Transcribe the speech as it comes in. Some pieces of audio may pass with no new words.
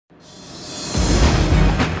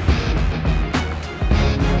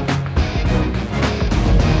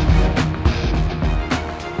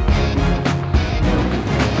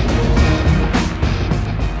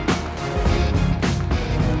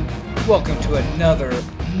another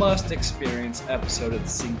must-experience episode of the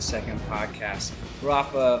Sync Second podcast. We're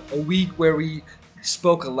off a week where we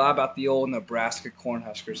spoke a lot about the old Nebraska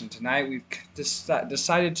Cornhuskers, and tonight we've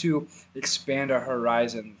decided to expand our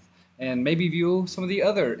horizon and maybe view some of the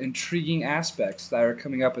other intriguing aspects that are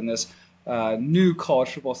coming up in this new college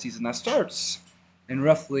football season that starts in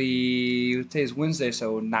roughly, today's Wednesday,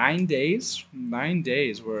 so 9 days. 9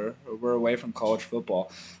 days we're away from college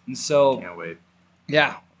football, and so Can't wait.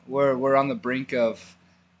 yeah, we're on the brink of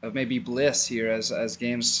maybe bliss here as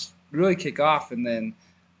games really kick off, and then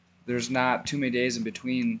there's not too many days in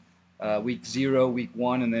between week 0, week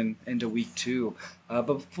 1, and then into week 2. But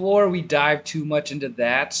before we dive too much into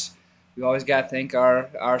that, we always got to thank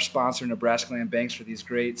our sponsor, Nebraska Land Banks, for these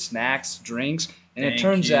great snacks, drinks, and it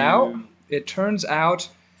turns out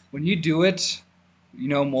when you do it,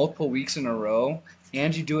 multiple weeks in a row,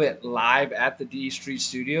 and you do it live at the D Street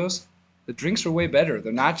Studios, the drinks are way better.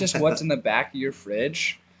 They're not just what's in the back of your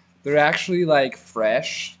fridge. They're actually like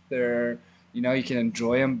fresh. They're, you can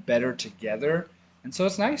enjoy them better together. And so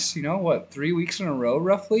it's nice, 3 weeks in a row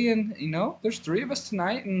roughly, and there's 3 of us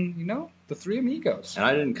tonight, and the 3 amigos. And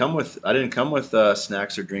I didn't come with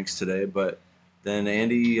snacks or drinks today, but then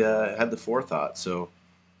Andy had the forethought. So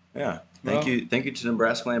yeah, thank you to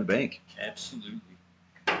Nebraska Land Bank. Absolutely.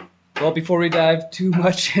 Well, before we dive too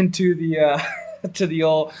much into the to the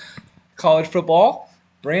old college football,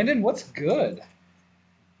 Brandon, what's good?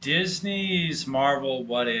 Disney's Marvel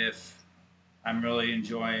What If. I'm really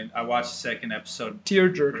enjoying. I watched the second episode.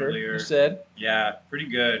 Tearjerker, earlier. You said. Yeah, pretty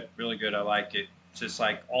good. Really good. I like it. Just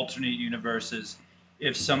like alternate universes.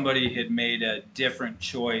 If somebody had made a different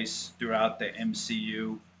choice throughout the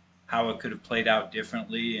MCU, how it could have played out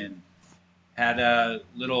differently, and had a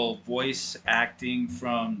little voice acting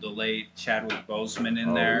from the late Chadwick Boseman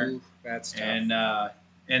in there. That's tough.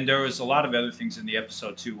 And there was a lot of other things in the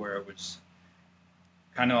episode too where it was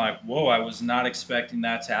kind of like, whoa, I was not expecting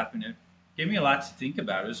that to happen. It gave me a lot to think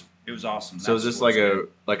about. It was awesome. So is this like a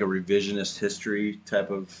revisionist history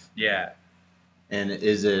type of? Yeah. And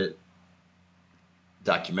is it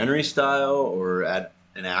documentary style or at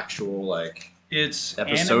an actual it's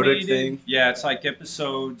episodic animated thing? Yeah, it's like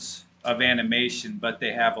episodes of animation, but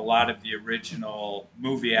they have a lot of the original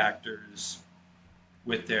movie actors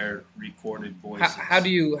with their recorded voices. How do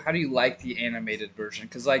you like the animated version?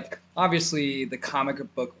 Because obviously the comic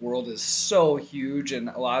book world is so huge, and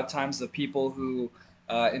a lot of times the people who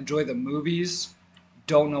enjoy the movies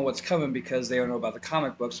don't know what's coming because they don't know about the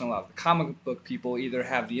comic books, and a lot of the comic book people either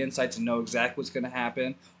have the insight to know exactly what's going to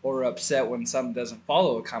happen or are upset when something doesn't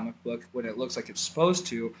follow a comic book when it looks like it's supposed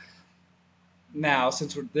to. Now,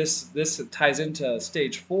 since this ties into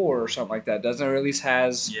stage 4 or something like that, doesn't it? Or at least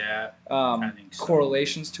has I think so.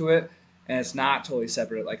 correlations to it, and it's not totally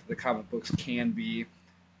separate like the comic books can be,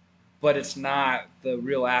 but it's not the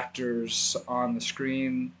real actors on the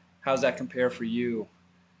screen. How's that compare for you?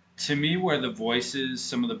 To me, where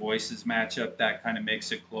some of the voices match up, that kind of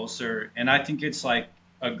makes it closer. And I think it's like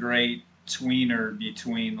a great tweener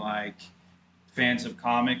between fans of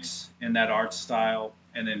comics and that art style,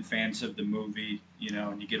 and then fans of the movie,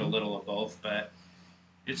 and you get a little of both. But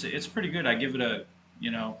it's pretty good. I give it a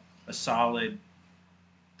solid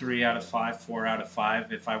 3 out of 5, 4 out of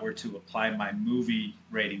 5 if I were to apply my movie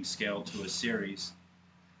rating scale to a series.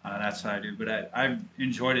 That's what I do. But I've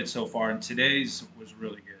enjoyed it so far, and today's was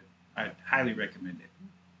really good. I'd highly recommend it.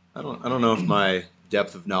 I don't know if my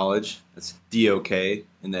depth of knowledge, that's DOK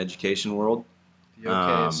in the education world.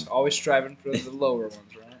 DOK is always striving for the lower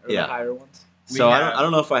ones, right? Or yeah. The higher ones. So I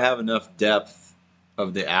don't know if I have enough depth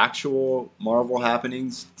of the actual Marvel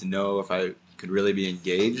happenings to know if I could really be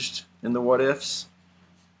engaged in the what ifs.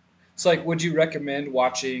 So would you recommend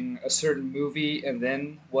watching a certain movie and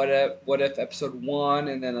then what if episode 1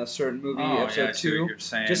 and then a certain movie episode 2?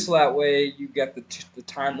 Just so that way you get the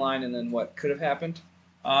timeline and then what could have happened?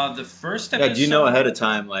 The first episode. Yeah, do you know ahead of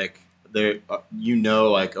time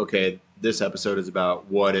okay, this episode is about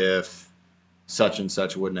what if such and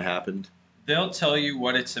such wouldn't have happened? They'll tell you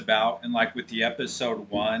what it's about, and with the episode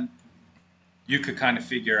 1, you could kind of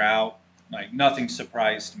figure out nothing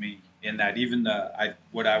surprised me in that. Even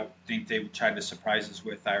what I think they tried to surprise us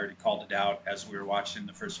with, I already called it out as we were watching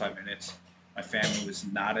the first 5 minutes. My family was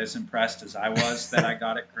not as impressed as I was that I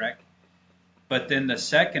got it correct. But then the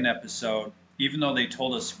second episode, even though they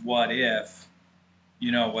told us what if,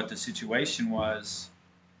 what the situation was,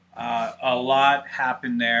 a lot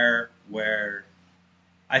happened there where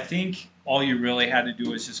I think all you really had to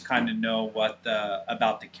do was just kind of know about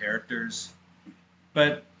the characters.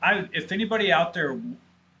 But if anybody out there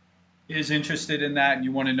is interested in that and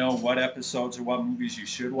you want to know what episodes or what movies you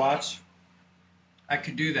should watch, I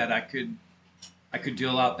could do that. I could I could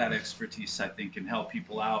deal out that expertise, I think, and help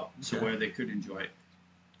people out to Okay. where they could enjoy it.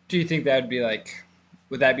 Do you think that would be like,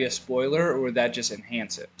 would that be a spoiler or would that just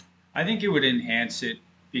enhance it? I think it would enhance it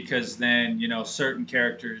because then, certain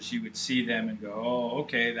characters you would see them and go, "Oh,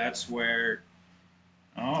 okay, that's where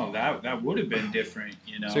oh, that would have been different."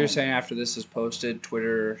 So you're saying after this is posted,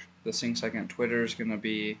 Twitter, the Sing Second Twitter is gonna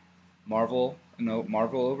be Marvel,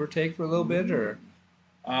 Marvel overtake for a little bit, or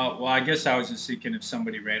Well, I guess I was just thinking if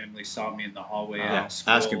somebody randomly saw me in the hallway Yeah, at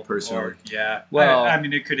school. ask him personally. Or, yeah. Well- I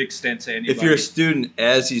mean, it could extend to anybody. If you're a student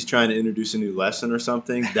as he's trying to introduce a new lesson or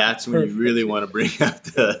something, that's when you Perfect. really want to bring up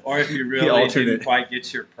the. Or if you really alternate. didn't quite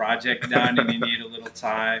get your project done and you need a little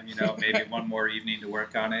time, maybe one more evening to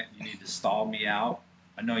work on it, you need to stall me out.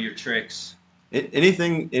 I know your tricks.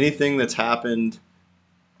 Anything that's happened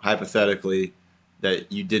hypothetically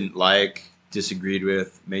that you didn't like, disagreed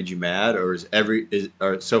with, made you mad, or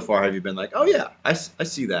or so far have you been like, oh yeah, I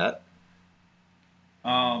see that.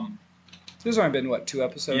 there's only been what 2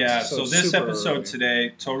 episodes? Yeah, so it's this super episode early.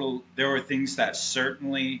 today, there were things that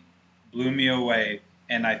certainly blew me away,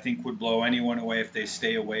 and I think would blow anyone away if they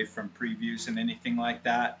stay away from previews and anything like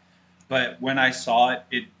that. But when I saw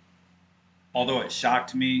it, although it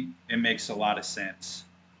shocked me, it makes a lot of sense.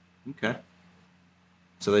 Okay.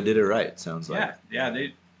 So they did it right. Sounds like. Yeah,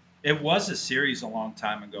 it was a series a long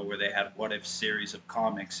time ago where they had what if series of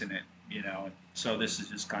comics in it, So this is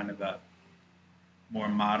just kind of a more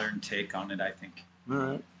modern take on it, I think. All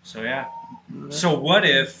right. So yeah. All right. So what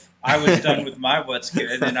if I was done with my what's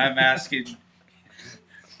good and I'm asking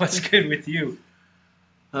what's good with you?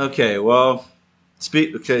 Okay. Well,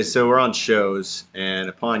 Okay. So we're on shows, and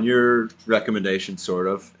upon your recommendation, sort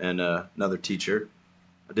of, and another teacher,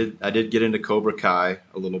 I did get into Cobra Kai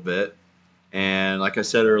a little bit, and like I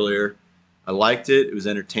said earlier, I liked it. It was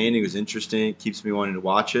entertaining. It was interesting. It keeps me wanting to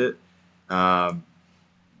watch it.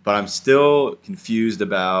 But I'm still confused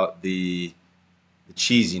about the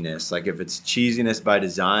cheesiness. Like if it's cheesiness by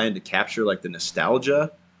design to capture like the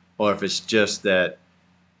nostalgia, or if it's just that.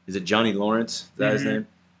 Is it Johnny Lawrence? Is that his Mhm. name?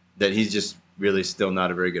 That he's just really still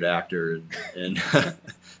not a very good actor, and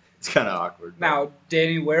it's kind of awkward. but- Now,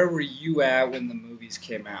 Danny, where were you at when the movies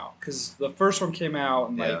came out? Because the first one came out,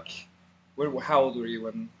 and Yeah. how old were you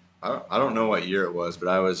when? I don't know what year it was, but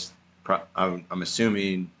I was. I'm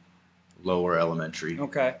assuming lower elementary.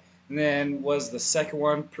 Okay, and then was the second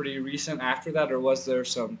one pretty recent after that, or was there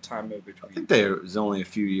some time in I between? think there was only a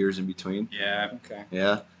few years in between. Yeah. Okay.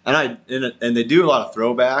 Yeah, and they do a lot of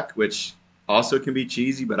throwback, which also can be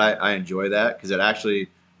cheesy, but I enjoy that because it actually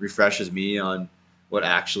refreshes me on what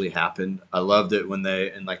actually happened. I loved it when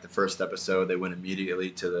they in like the first episode they went immediately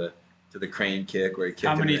to the crane kick where he kicked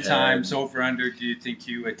How him in many the head. times over under do you think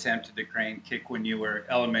you attempted the crane kick when you were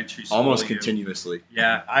elementary school? Almost You- continuously.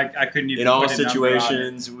 Yeah, I couldn't even In all put a number on it.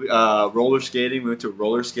 situations, roller skating. We went to a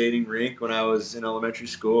roller skating rink when I was in elementary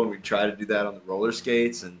school, and we tried to do that on the roller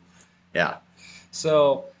skates. And yeah,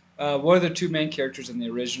 So, what are the two main characters in the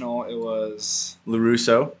original? It was Daniel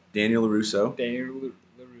LaRusso. Daniel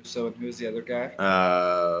LaRusso, and who's the other guy?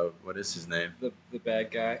 What is his name? The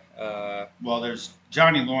bad guy. Well, there's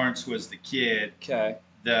Johnny Lawrence was the kid. Okay.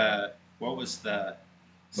 What was the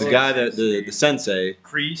The Well, guy that the sensei.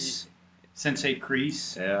 Crease? Sensei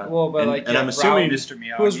Crease? Yeah. Well, but and, like and yeah, I'm assuming Mr.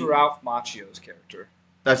 Miyagi. who was Ralph Macchio's character?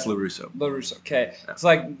 that's LaRusso. LaRusso. Okay. Yeah. It's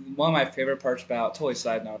like one of my favorite parts about. Totally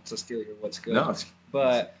side note to steal your what's good. No, it's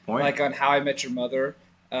But point. like on How I Met Your Mother,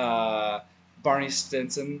 Barney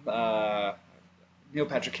Stinson, Neil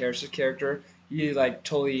Patrick Harris's character, he like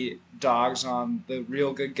totally dogs on the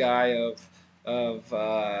real good guy of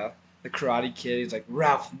the Karate Kid. He's like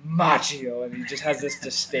Ralph Macchio, and he just has this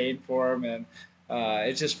disdain for him, and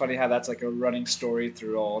it's just funny how that's like a running story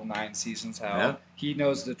through all 9 seasons. How Yeah. he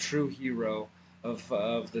knows the true hero of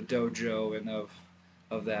the dojo and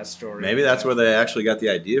of that story. Maybe that's where they actually got the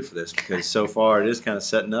idea for this because so far it is kind of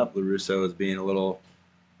setting up LaRusso as being a little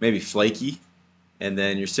maybe flaky, and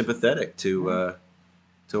then you're sympathetic to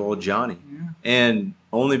old Johnny. Yeah. And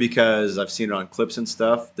only because I've seen it on clips and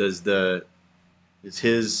stuff, does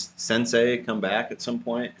his sensei come back at some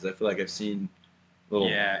point? Because I feel like I've seen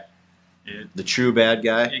Yeah. the true bad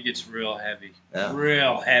guy. It gets real heavy. Yeah.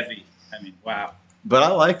 Real heavy. I mean, wow. But I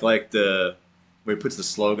like where he puts the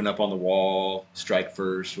slogan up on the wall, strike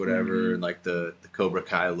first, whatever, and like the Cobra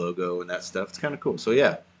Kai logo and that stuff. It's kind of cool. So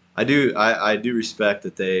yeah, I do respect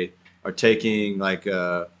that they are taking like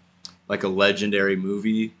a legendary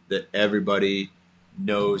movie that everybody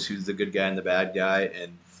knows who's the good guy and the bad guy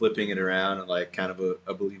and flipping it around in like kind of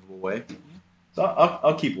a believable way. So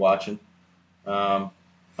I'll keep watching. I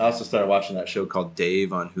also started watching that show called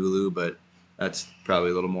Dave on Hulu, but that's probably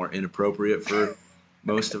a little more inappropriate for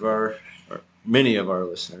many of our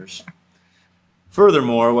listeners.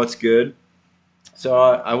 Furthermore, what's good? So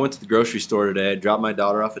I went to the grocery store today. I dropped my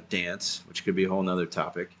daughter off at dance, which could be a whole nother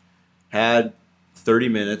topic. Had 30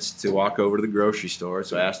 minutes to walk over to the grocery store,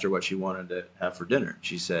 so I asked her what she wanted to have for dinner.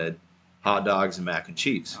 She said, hot dogs and mac and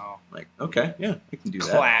cheese. Oh, I'm like, okay, yeah, we can do that.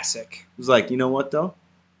 classic. I was like, you know what though?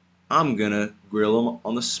 I'm gonna grill them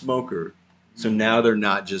on the smoker. So now they're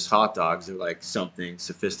not just hot dogs; they're like something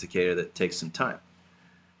sophisticated that takes some time.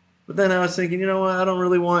 But then I was thinking, you know what? I don't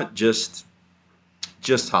really want just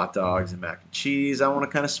hot dogs and mac and cheese. I want to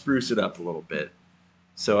kind of spruce it up a little bit.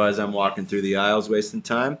 So as I'm walking through the aisles, wasting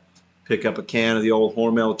time, pick up a can of the old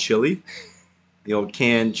Hormel chili, the old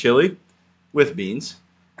canned chili with beans,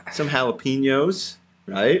 some jalapenos,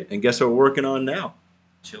 right? And guess what we're working on now?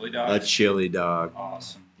 Chili A dogs. chili dog.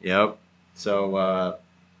 Awesome. Yep. So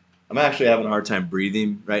I'm actually having a hard time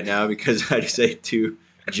breathing right now because I just ate 2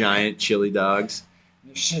 giant chili dogs.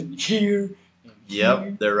 You're sitting here. and here.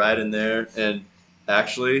 Yep, they're right in there. And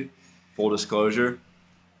actually, full disclosure,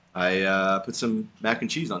 I put some mac and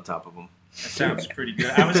cheese on top of them. That sounds pretty good.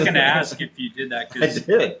 I was going to ask if you did that I because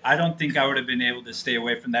did. I don't think I would have been able to stay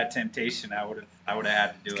away from that temptation. I would have had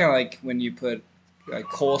to do It's it. kind of like when you put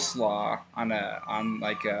coleslaw on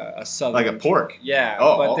a southern Like a pork. Yeah,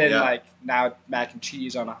 Oh, but then yeah. like now mac and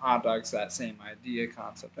cheese on a hot dog's that same idea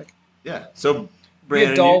concept. Like, Yeah. So adult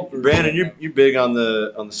Brandon, version Brandon, of it. you're big on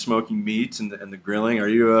the smoking meats and the grilling. Are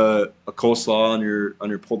you a coleslaw on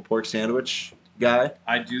your pulled pork sandwich guy?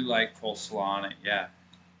 I do like coleslaw on it, yeah.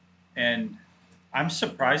 And I'm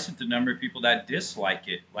surprised at the number of people that dislike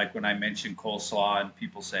it. Like when I mention coleslaw and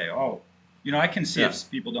people say, oh, I can see Yeah. if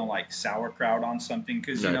people don't like sauerkraut on something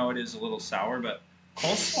because, Right. it is a little sour. But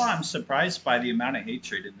coleslaw, I'm surprised by the amount of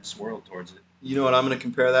hatred in this world towards it. You know what I'm going to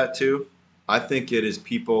compare that to? I think it is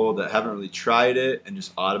people that haven't really tried it and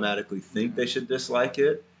just automatically think they should dislike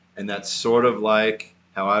it. And that's sort of like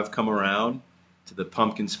how I've come around to the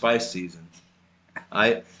pumpkin spice season.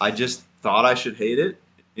 I just thought I should hate it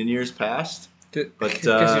in years past. But, because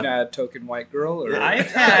you're not a token white girl, or I've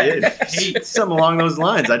had It's hate. something along those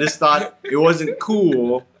lines. I just thought it wasn't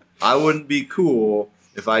cool. I wouldn't be cool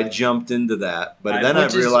if I jumped into that. But then I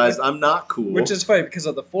Which is- realized I'm not cool. which is funny because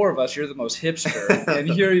of the 4 of us, you're the most hipster, and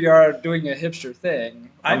here you are doing a hipster thing.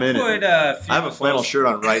 I I'm in it. put I have a flannel shirt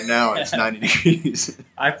on right now, and it's 90 degrees.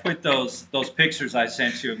 I put those pictures I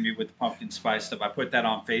sent you of me with the pumpkin spice stuff. I put that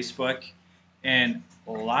on Facebook, and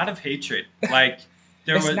a lot of hatred. Like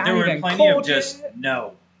there It's not were even plenty of cold just yet.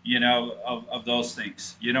 no, of those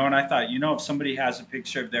things. And I thought, if somebody has a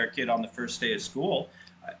picture of their kid on the first day of school,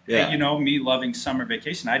 Yeah. me loving summer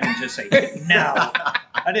vacation, I didn't just say no.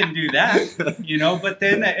 I didn't do that. But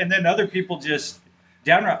then other people just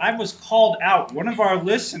downright. I was called out. One of our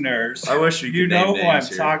listeners. I wish we could You know name who I'm names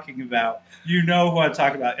here. talking about. You know who I'm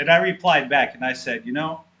talking about. And I replied back and I said,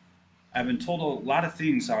 I've been told a lot of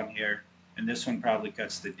things on here, and this one probably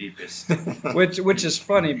cuts the deepest. Which is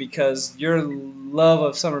funny because your love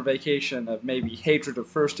of summer vacation, of maybe hatred of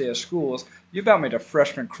first day of schools, you about made a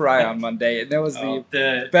freshman cry on Monday, and that was Oh,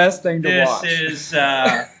 the best thing to this watch. is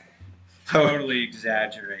totally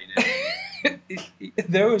exaggerated.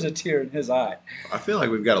 There was a tear in his eye. I feel like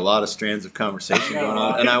we've got a lot of strands of conversation Yeah. going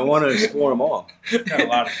on, and I want to explore them all. Got a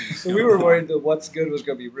lot of things. So we going were on. worried that what's good was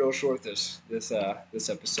going to be real short this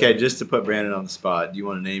episode. Okay, just to put Brandon on the spot, do you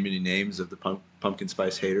want to name any names of the pumpkin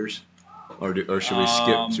spice haters, or should we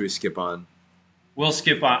skip? Should we skip on? We'll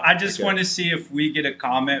skip on. I just Okay. want to see if we get a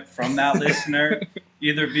comment from that listener,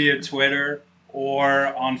 either via Twitter or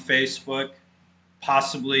on Facebook,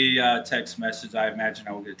 possibly text message. I imagine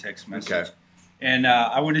I will get a text message. Okay. And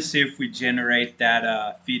I want to see if we generate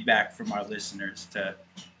that feedback from our listeners to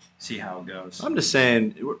see how it goes. I'm just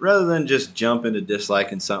saying, rather than just jump into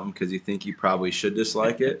disliking something because you think you probably should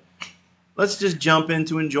dislike it, let's just jump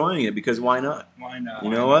into enjoying it because why not? Why not? You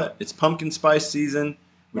know what? It's pumpkin spice season,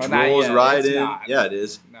 which Well, not rolls yet. right It's in. not. Yeah, it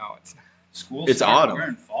is. No, it's not. School's It's starting. autumn. We're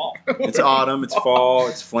in fall. It's autumn. It's fall.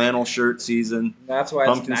 It's flannel shirt season. That's why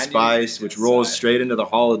Pumpkin it's 90 spice, degrees which rolls outside. straight into the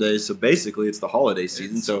holidays. So basically, it's the holiday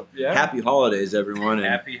season. It's- So yeah. happy holidays, everyone. And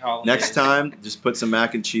Happy holidays. next time, just put some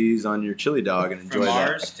mac and cheese on your chili dog and enjoy From that.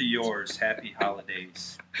 ours to yours, happy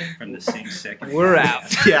holidays from the Sing Second. We're out.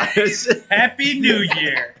 Yeah, Happy New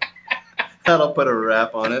Year. that'll put a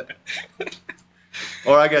wrap on it.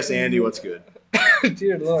 Or I guess Andy, what's good?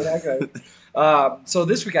 Dear Lord, okay. So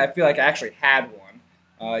this week I feel like I actually had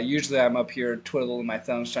one. Usually I'm up here twiddling my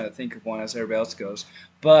thumbs trying to think of one as everybody else goes.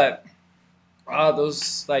 But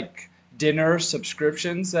those like dinner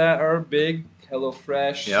subscriptions that are big,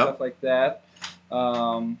 HelloFresh, Yep. stuff like that.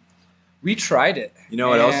 We tried it. You know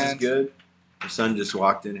what else is And- good? Your son just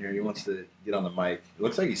walked in here. He wants to get on the mic. It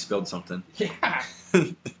looks like he spilled something. Yeah.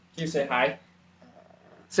 Can you say hi?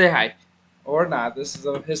 Say hi. Or not. This is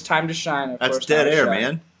his time to shine. That's first dead time to air, shine.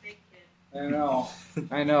 man. I know.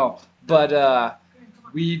 I know. But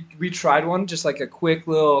we tried one, just like a quick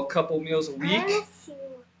little couple meals a week.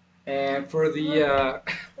 And for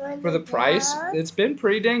the price, it's been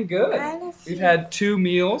pretty dang good. We've had 2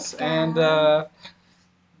 meals, and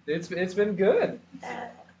it's been good.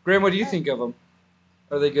 Graham, what do you think of them?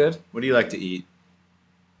 Are they good? What do you like to eat?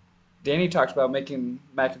 Danny talked about making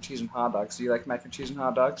mac and cheese and hot dogs. Do you like mac and cheese and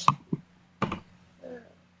hot dogs?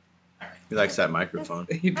 He likes that microphone.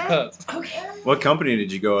 He does. What company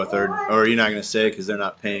did you go with, or are you not going to say because they're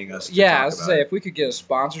not paying us? To Yeah, talk I was about gonna say it? if we could get a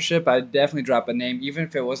sponsorship, I'd definitely drop a name, even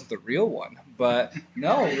if it wasn't the real one. But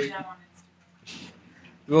no,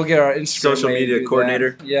 we'll get our Instagram Social lady to media do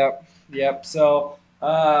coordinator. that. Yep. So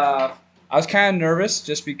I was kind of nervous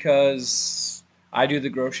just because I do the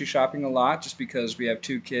grocery shopping a lot, just because we have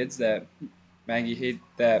 2 kids that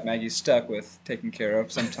Maggie's stuck with taking care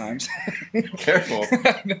of sometimes. Careful.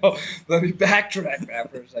 I know. Let me backtrack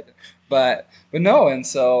that for a second. But no, and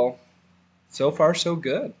so far so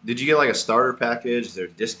good. Did you get like a starter package? Is there a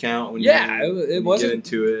discount when Yeah, you, it when you wasn't- get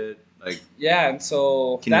into it? Like, Yeah, and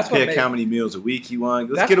so can that's you pick what how many meals a week you want?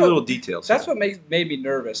 Let's That's get a what- little details. that's what made me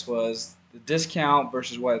nervous was the discount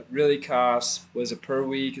versus what it really costs. Was it per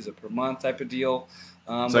week? Is it per month type of deal?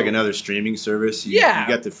 It's like another streaming service. Yeah.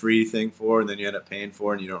 You got the free thing for, and then you end up paying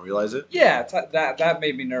for, it and you don't realize it. Yeah, that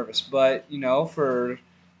made me nervous. But for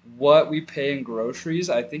what we pay in groceries,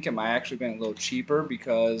 I think it might actually been a little cheaper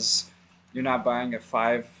because you're not buying a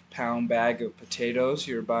 5-pound bag of potatoes.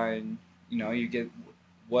 You're buying, you get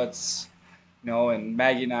what's, and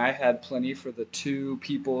Maggie and I had plenty for the 2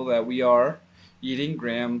 people that we are eating.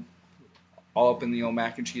 Graham, all up in the old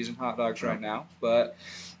mac and cheese and hot dogs right now. But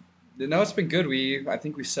no, it's been good. I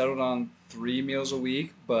think we settled on 3 meals a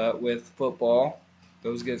week, but with football,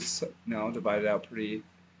 those get divided out pretty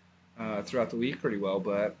throughout the week pretty well.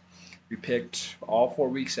 But we picked all 4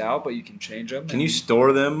 weeks out, but you can change them. Can you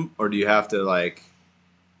store them, or do you have to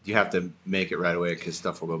make it right away because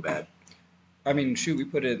stuff will go bad? I mean, shoot, we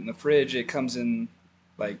put it in the fridge. It comes in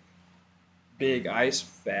like big ice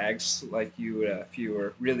bags, like you would if you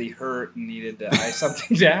were really hurt and needed to ice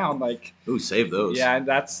something down. Like, Ooh, save those. yeah, and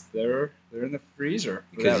they're in the freezer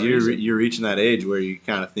for Because that you're reason. you're reaching that age where you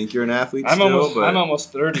kind of think you're an athlete I'm still, but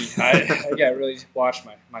almost 30. I got to really watch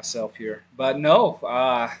myself here. But no,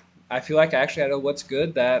 I feel like I actually had a what's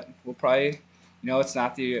good that will probably, it's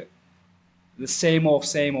not the same old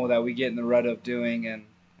that we get in the rut of doing, and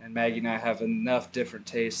Maggie and I have enough different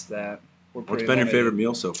tastes that we're what's pretty been your limited. favorite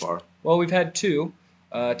meal so far? Well, we've had 2.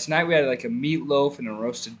 Tonight we had like a meatloaf and a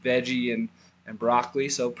roasted veggie and broccoli,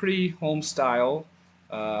 so pretty home style.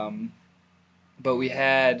 But we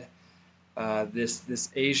had this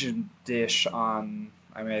Asian dish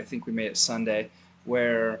I think we made it Sunday,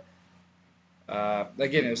 where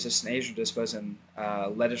again it was just an Asian dish, but it was in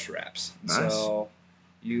lettuce wraps. Nice. So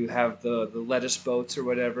you have the lettuce boats or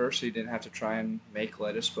whatever, so you didn't have to try and make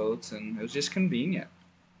lettuce boats, and it was just convenient.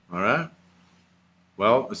 All right.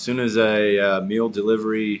 Well, as soon as a meal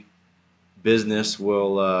delivery business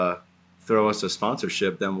will throw us a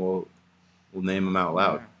sponsorship, then we'll name them out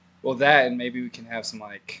loud. Yeah. Well, that, and maybe we can have some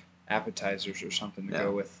like appetizers or something to Yeah.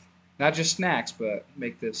 go with, not just snacks, but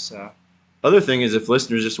make this. Other thing is, if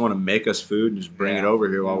listeners just want to make us food and just bring it Yeah. over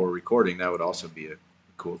here while Yeah. we're recording, that would also be a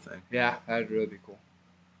cool thing. Yeah, that'd really be cool.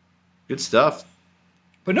 Good stuff.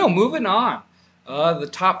 But no, moving on. The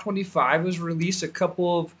top 25 was released a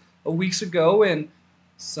couple of weeks ago, and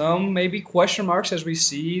some maybe question marks as we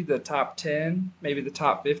see the top 10, maybe the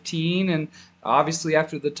top 15, and obviously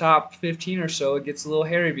after the top 15 or so, it gets a little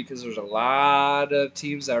hairy because there's a lot of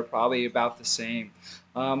teams that are probably about the same.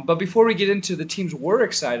 But before we get into the teams we're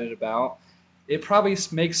excited about, it probably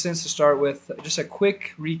makes sense to start with just a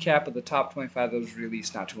quick recap of the top 25 that was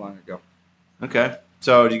released not too long ago. Okay.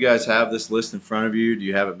 So, do you guys have this list in front of you? Do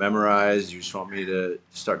you have it memorized? Do you just want me to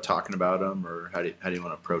start talking about them, or how do you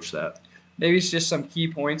want to approach that? Maybe it's just some key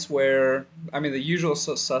points where, the usual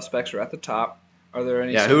suspects are at the top. Are there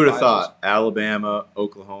any? Yeah, who would have surprises? thought? Alabama,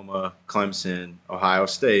 Oklahoma, Clemson, Ohio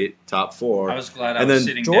State, top 4. I was glad I And was then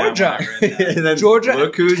sitting Georgia. down when I read that. and then Georgia,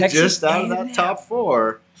 look who's Texas just out of that A&M. top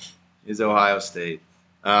 4 is Ohio State.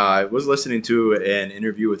 I was listening to an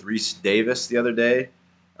interview with Reese Davis the other day.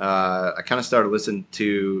 I kind of started listening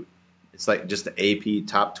to, it's like just the AP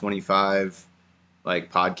top 25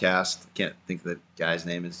 like podcast. I can't think of the guy's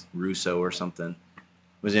name, is Russo or something.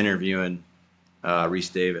 Was interviewing Reese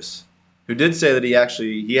Davis, who did say that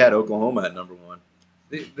he had Oklahoma at number 1.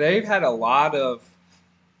 They've had a lot of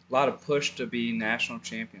a lot of push to be national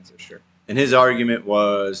champions this year. And his argument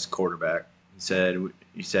was quarterback.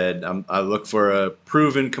 He said I look for a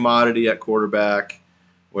proven commodity at quarterback,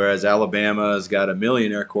 whereas Alabama has got a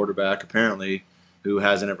millionaire quarterback apparently who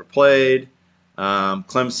hasn't ever played.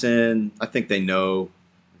 Clemson, I think they know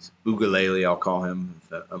Ugalele, I'll call him.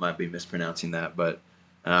 I might be mispronouncing that, but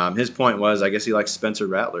his point was, I guess he likes Spencer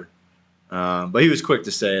Rattler. But he was quick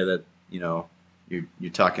to say that you're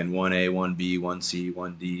talking 1A, 1B, 1C,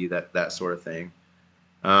 1D, that sort of thing.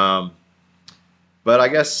 But I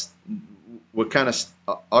guess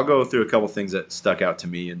I'll go through a couple things that stuck out to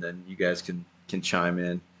me, and then you guys can chime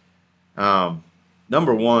in.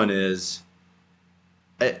 Number one is,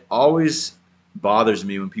 it always bothers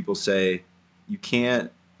me when people say you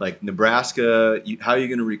can't, like, Nebraska, how are you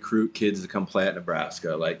going to recruit kids to come play at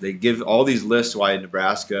Nebraska? Like, they give all these lists why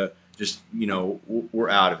Nebraska just, we're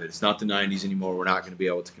out of it. It's not the 90s anymore. We're not going to be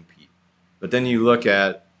able to compete. But then you look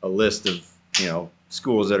at a list of,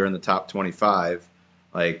 schools that are in the top 25,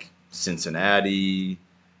 like Cincinnati,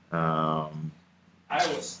 Iowa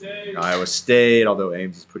State, although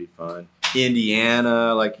Ames is pretty fun.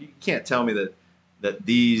 Indiana, like, you can't tell me that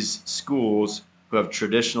these schools who have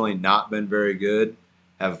traditionally not been very good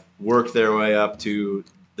have worked their way up to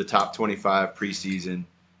the top 25 preseason,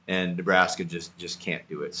 and Nebraska just can't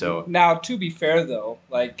do it. So now, to be fair though,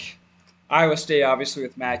 like Iowa State, obviously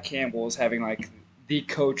with Matt Campbell, is having like the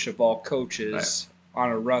coach of all coaches on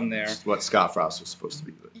a run there. That's what Scott Frost was supposed to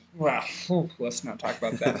be doing. Well, let's not talk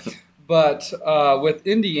about that. But with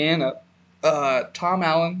Indiana, Tom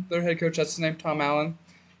Allen, their head coach, that's his name, Tom Allen.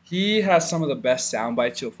 He has some of the best sound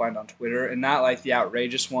bites you'll find on Twitter, and not like the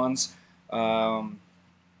outrageous ones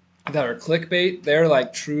that are clickbait. They're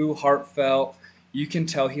like true, heartfelt. You can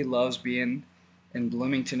tell he loves being in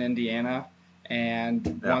Bloomington, Indiana,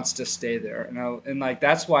 and wants to stay there. And like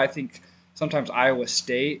that's why I think sometimes Iowa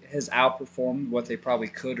State has outperformed what they probably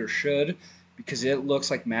could or should, because it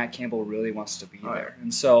looks like Matt Campbell really wants to be there.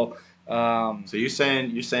 And so, so you're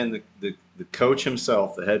saying the coach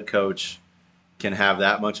himself, the head coach, can have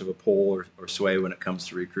that much of a pull or sway when it comes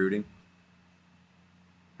to recruiting?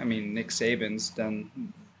 I mean, Nick Saban's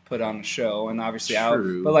put on a show, and obviously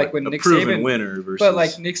True, but like when Nick proven Saban winner versus, but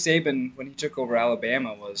like Nick Saban when he took over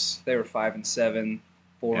Alabama they were 5-7,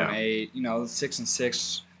 4-8,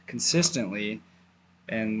 6-6 consistently,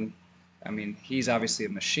 and I mean he's obviously a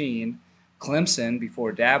machine. Clemson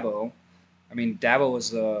before Dabo, I mean Dabo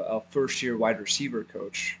was a first-year wide receiver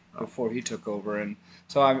coach before he took over, and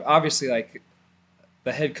so obviously like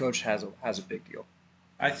the head coach has a big deal.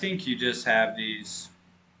 I think you just have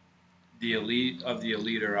the elite of the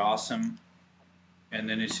elite are awesome, and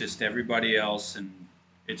then it's just everybody else, and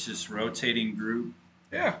it's just rotating group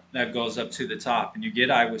that goes up to the top. And you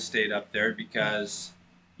get Iowa State up there because,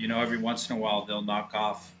 every once in a while they'll knock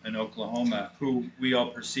off an Oklahoma, who we all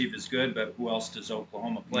perceive as good, but who else does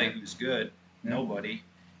Oklahoma play who's good? Nobody.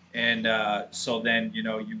 And so then,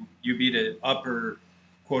 you beat an upper,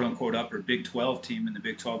 quote-unquote, upper Big 12 team in the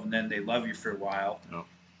Big 12, and then they love you for a while. Oh.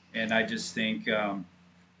 And I just think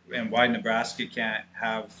and why Nebraska can't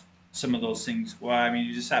have some of those things. Well, I mean,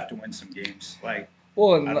 you just have to win some games. Like, I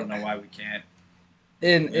don't know why we can't.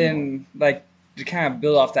 In like to kind of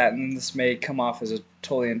build off that, and this may come off as a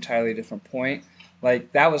totally entirely different point.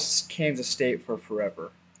 Like that was Kansas State for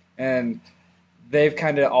forever, and they've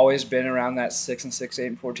kind of always been around that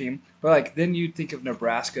 6-6, 8-4 team. But like then you think of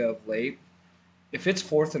Nebraska of late. If it's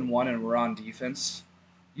 4th and 1 and we're on defense,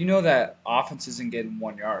 that offense isn't getting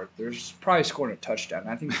 1 yard. There's probably scoring a touchdown.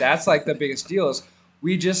 I think that's like the biggest deal is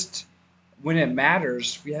we just, when it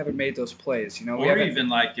matters, we haven't made those plays. Or even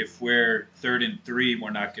like if we're 3rd and 3, we're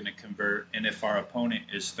not going to convert. And if our opponent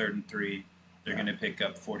is 3rd and 3, they're going to pick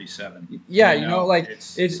up 47. Yeah,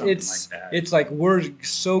 it's like we're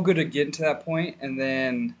so good at getting to that point, and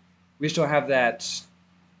then we just don't have that,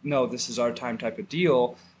 no, this is our time type of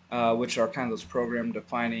deal, which are kind of those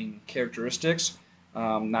program-defining characteristics.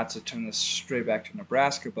 Not to turn this straight back to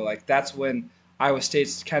Nebraska, but like that's when Iowa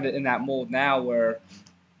State's kind of in that mold now, where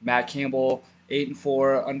Matt Campbell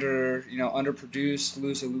 8-4 underproduced,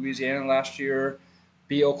 lose to Louisiana last year,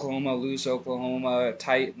 beat Oklahoma, lose to Oklahoma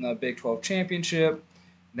tight in the Big 12 championship.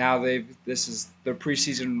 Now this is their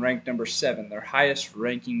preseason ranked number 7, their highest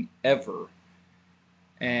ranking ever.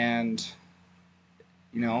 And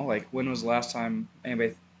like when was the last time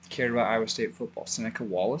anybody cared about Iowa State football? Seneca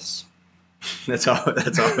Wallace. That's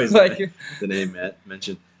always like the name Matt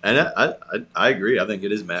mentioned, and I agree. I think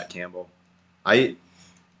it is Matt Campbell.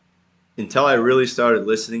 Until I really started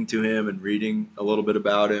listening to him and reading a little bit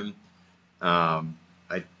about him,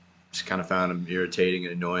 I just kind of found him irritating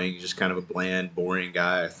and annoying. He's just kind of a bland, boring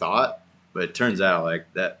guy, I thought. but it turns out like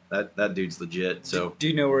that dude's legit. So Do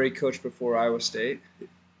you know where he coached before Iowa State?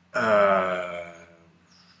 uh,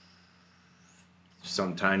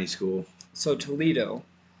 some tiny school. So Toledo,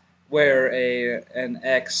 where an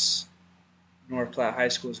ex North Platte High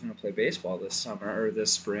School is going to play baseball this summer or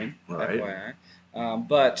this spring, Right. FYI.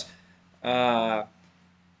 But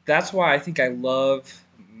that's why I think I love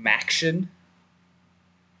Maction.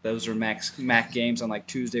 Those are Mac games on like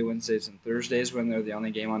Tuesday, Wednesdays, and Thursdays when they're the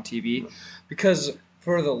only game on TV. Because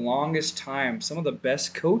for the longest time, some of the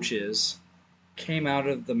best coaches came out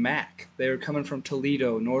of the MAC. They were coming from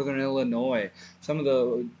Toledo, Northern Illinois. Some of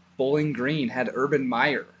the Bowling Green had Urban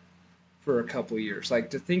Meyer for a couple years. Like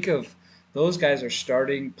to think of those guys are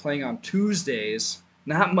starting playing on Tuesdays,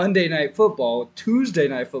 not Monday night football, Tuesday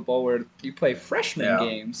night football where you play freshman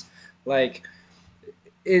games. Like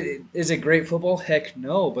is it great football? Heck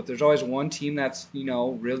no, but there's always one team that's,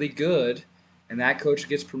 really good and that coach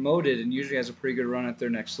gets promoted and usually has a pretty good run at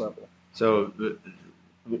their next level. So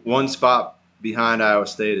one spot behind Iowa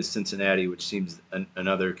State is Cincinnati, which seems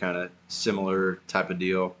another kind of similar type of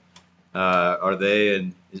deal. Are they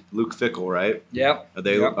and Luke Fickell, right? Yep.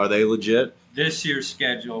 Are they legit? This year's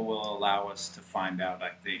schedule will allow us to find out,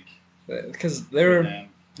 I think. Because for they're them.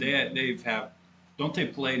 They've have don't they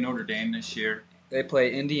play Notre Dame this year? they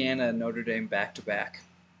play Indiana and Notre Dame back to back.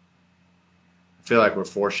 I feel like we're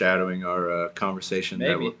foreshadowing our conversation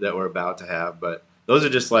Maybe. that we're about to have, but those are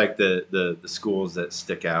just like the schools that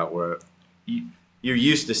stick out where you're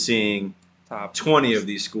used to seeing Top 20 of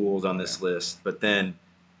these schools on this list, but then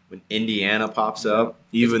when Indiana pops up,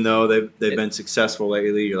 even though they've been successful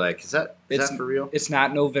lately, you're like, is that for real? It's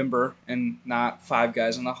not November and not 5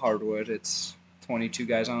 guys on the hardwood. It's 22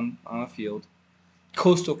 guys on a field.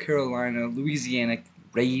 Coastal Carolina, Louisiana,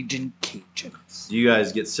 Raging Cajuns. Do you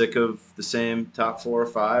guys get sick of the same top 4 or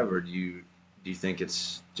 5, or do you think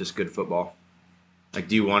it's just good football? Like,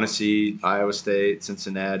 do you want to see Iowa State,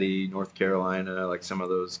 Cincinnati, North Carolina, like some of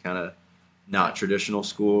those kind of not traditional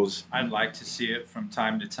schools? I'd like to see it from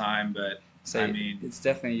time to time, but I mean, it's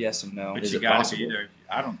definitely yes and no. but Is you it got to possible? be there.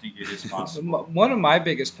 I don't think it is possible. One of my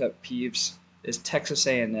biggest pet peeves is Texas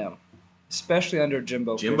A&M, especially under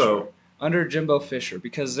Jimbo Fisher. Under Jimbo Fisher,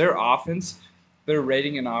 because their offense, their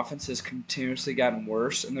rating in offense has continuously gotten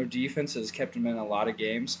worse, and their defense has kept them in a lot of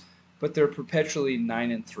games, but they're perpetually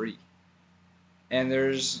 9-3. And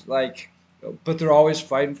there's but they're always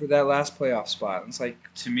fighting for that last playoff spot. And it's like,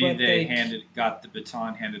 To me, they got the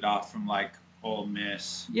baton handed off from like Ole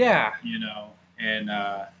Miss, yeah, and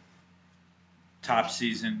top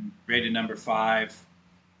season rated number 5,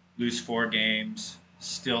 lose 4 games,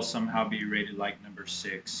 still somehow be rated like number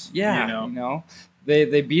 6. yeah,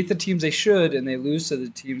 they beat the teams they should, and they lose to the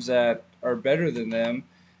teams that are better than them.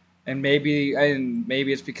 And maybe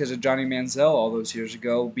it's because of Johnny Manziel all those years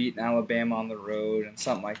ago beating Alabama on the road and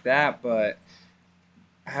something like that. But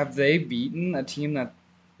have they beaten a team that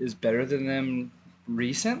is better than them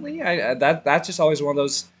recently? That's just always one of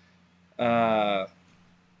those.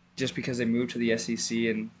 Just because they moved to the SEC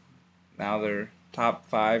and now they're top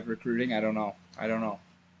 5 recruiting, I don't know.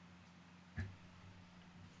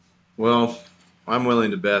 Well, I'm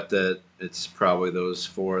willing to bet that it's probably those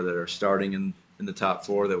 4 that are starting in the top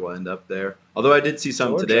 4 that will end up there. Although I did see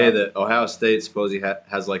something today that Ohio State supposedly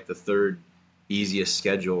has like the 3rd easiest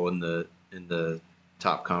schedule in the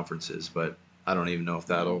top conferences, but I don't even know if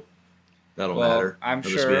that'll matter. I'm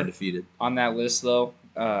They'll just be sure undefeated. on that list though,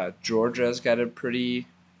 Georgia's got a pretty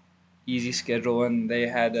easy schedule, and they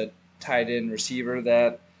had a tight end receiver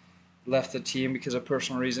that left the team because of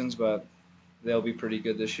personal reasons, but they'll be pretty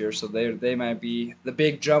good this year. So they might be the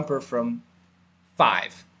big jumper from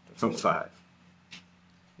 5. From 5.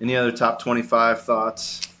 Any other top 25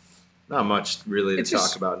 thoughts? Not much really to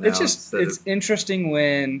talk about now. It's interesting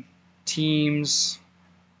when teams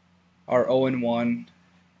are 0-1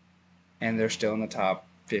 and they're still in the top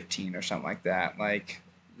 15 or something like that. Like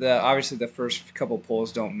obviously the first couple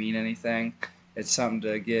polls don't mean anything. It's something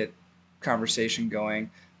to get conversation going,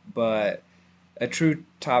 but a true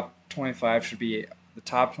top 25 should be the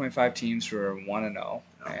top 25 teams who are 1-0,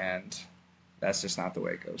 and that's just not the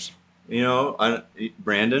way it goes.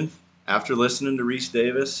 Brandon, after listening to Reese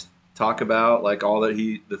Davis talk about like all that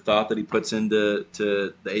the thought that he puts into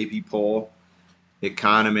the AP poll, it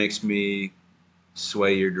kind of makes me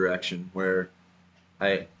sway your direction. Where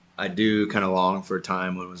I do kind of long for a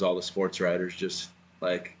time when it was all the sports writers just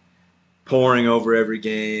like pouring over every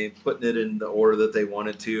game, putting it in the order that they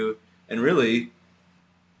wanted to, and really,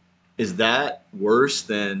 is that worse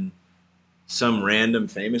than some random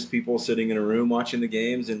famous people sitting in a room watching the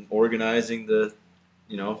games and organizing the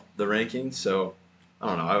rankings? So I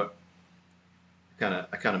don't know.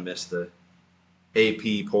 I kind of miss the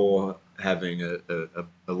AP poll having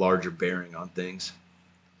a larger bearing on things.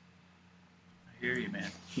 I hear you,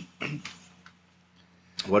 man.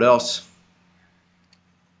 What else?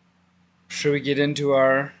 Should we get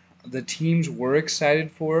into the teams we're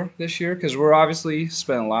excited for this year? Because we're obviously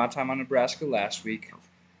spent a lot of time on Nebraska last week.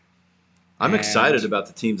 I'm And excited about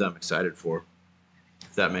the teams I'm excited for,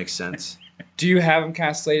 if that makes sense. Do you have them kind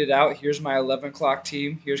of slated out? Here's my 11 o'clock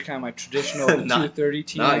team. Here's kind of my traditional Not- 2:30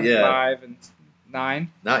 team, not yet. 5 and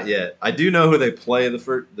 9. Not yet. I do know who they play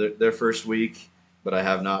their first week, but I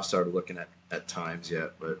have not started looking at times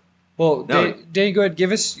yet. But Well, No. Danny, go ahead.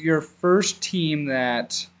 Give us your first team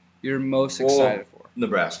that you're most Well, excited for.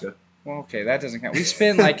 Nebraska. Well, okay, that doesn't count. We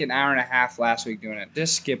spent like an hour and a half last week doing it.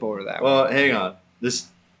 Just skip over that one. Well, hang on.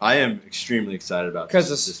 I am extremely excited about Because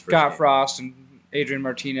of this first Scott game. Frost and Adrian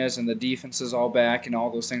Martinez and the defense is all back and all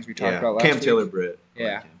those things we talked about last Cam week. Taylor Britt. I like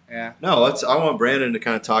Yeah, him. yeah. No, I want Brandon to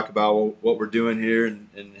kind of talk about what we're doing here and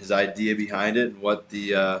his idea behind it and what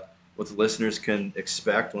the listeners can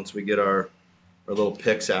expect once we get our little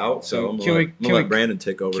picks out. So I'm gonna let Brandon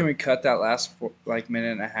take over. Can we cut that last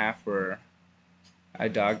minute and a half where I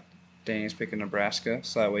dogged Danny's picking Nebraska,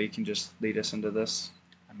 so that way you can just lead us into this?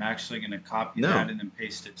 I'm actually going to copy No. that and then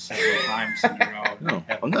paste it several times in a row.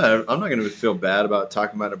 No, I'm not going to feel bad about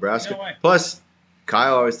talking about Nebraska. No way. Plus,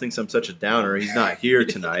 Kyle always thinks I'm such a downer. He's not here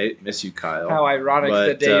tonight. Miss you, Kyle. How ironic the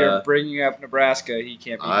But, day you're bringing up Nebraska, he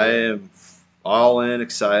can't be I here. am all in,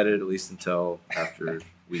 excited, at least until after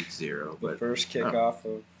week 0. The But first kickoff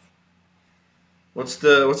of what's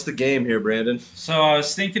the game here, Brandon? So I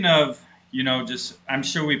was thinking of, just I'm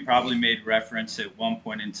sure we probably made reference at one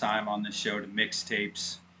point in time on the show to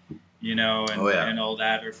mixtapes, and, Oh, yeah. and all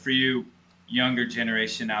that. Or for you younger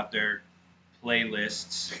generation out there,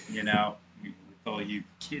 playlists, with all you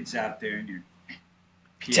kids out there and your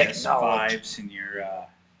PS5s and your,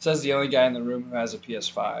 says the only guy in the room who has a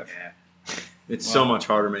PS5. yeah. It's Well- so much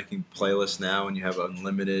harder making playlists now when you have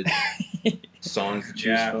unlimited songs to choose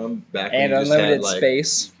Yeah. from. Back when And you just unlimited had, like,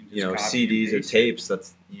 space, You can just copy and CDs or paste it. tapes.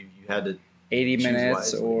 That's you had to. 80 Choose minutes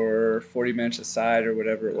wisely. or 40 minutes aside or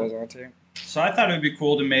whatever it was on tape. So I thought it would be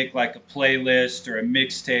cool to make like a playlist or a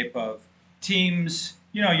mixtape of teams.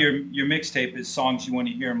 Your mixtape is songs you want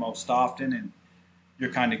to hear most often and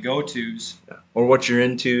your kind of go-tos. Or what you're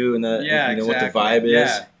into and that. Yeah, What exactly. the vibe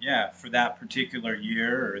is. Yeah, for that particular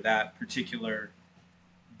year or that particular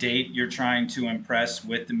date you're trying to impress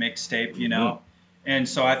with the mixtape, And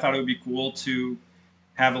so I thought it would be cool to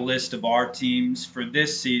have a list of our teams for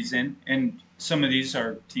this season. And some of these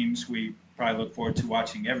are teams we probably look forward to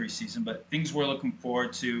watching every season, but things we're looking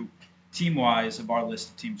forward to team-wise of our list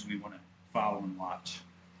of teams we want to follow and watch.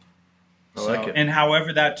 I like it. And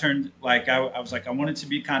however that turned, like I was like, I want it to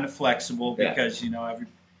be kind of flexible Yeah. because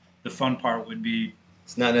the fun part would be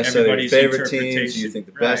It's not necessarily your Everybody's favorite teams. interpretation. You think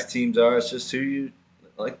the Right. best teams are. It's just who you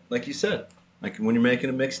like you said. Like when you're making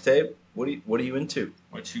a mixtape, what are you into?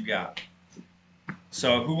 what you got.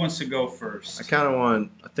 So who wants to go first? I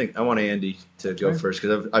think I want Andy to go Okay. first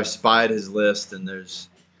because I've spied his list and there's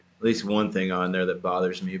at least one thing on there that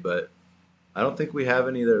bothers me, but I don't think we have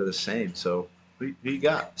any that are the same. So who you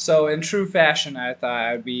got? So in true fashion, I thought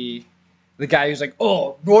I'd be the guy who's like,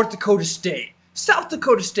 oh, North Dakota State, South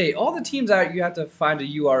Dakota State, all the teams out. You have to find a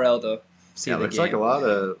URL to see Yeah, the looks game. like a lot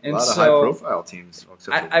of And high so, profile teams.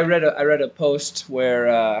 except I for- read a post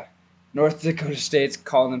where North Dakota State's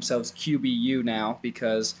calling themselves QBU now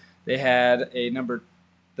because they had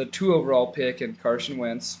the 2 overall pick in Carson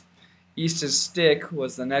Wentz. Easton Stick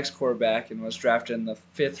was the next quarterback and was drafted in the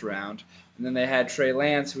 5th round. And then they had Trey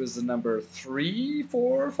Lance, who was the number 3,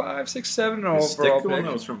 4, 5, 6, 7 Is Stick overall the one pick.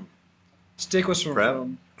 that was from Stick was Prep?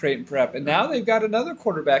 from Creighton Prep. And now they've got another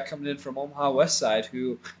quarterback coming in from Omaha West Side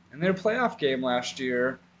who, in their playoff game last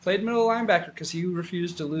year, played middle linebacker because he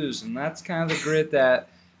refused to lose. And that's kind of the grit that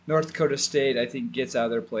North Dakota State, I think, gets out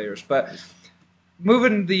of their players. But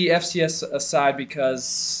moving the FCS aside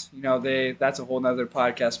because, that's a whole nother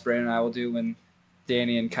podcast Brandon and I will do when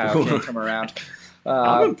Danny and Kyle can't come around.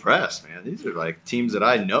 I'm impressed, man. These are like teams that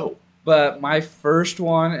I know. But my first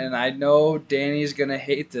one, and I know Danny's going to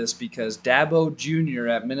hate this because Dabo Jr.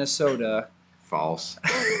 at Minnesota. False.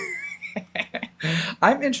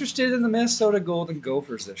 I'm interested in the Minnesota Golden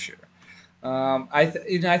Gophers this year. I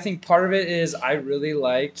think part of it is I really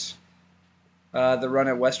liked the run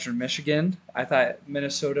at Western Michigan. I thought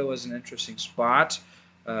Minnesota was an interesting spot.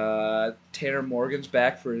 Tanner Morgan's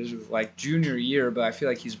back for his junior year, but I feel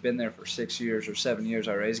like he's been there for 6 years or 7 years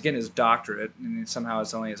already. He's getting his doctorate, and somehow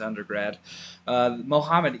it's only his undergrad.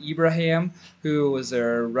 Mohamed Ibrahim, who was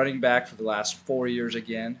their running back for the last 4 years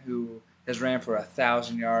again, who has ran for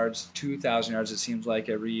 1,000 yards, 2,000 yards. It seems like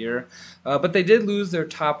every year, but they did lose their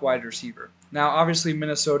top wide receiver. Now, obviously,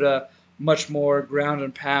 Minnesota much more ground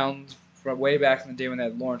and pound from way back in the day when they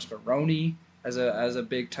had Lawrence Maroney as a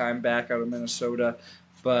big time back out of Minnesota,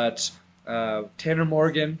 but Tanner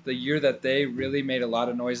Morgan, the year that they really made a lot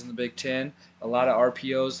of noise in the Big Ten, a lot of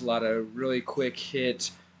RPOs, a lot of really quick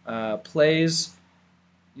hit plays.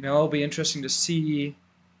 It'll be interesting to see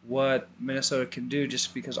what Minnesota can do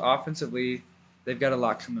just because offensively they've got a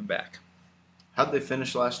lot coming back. How'd they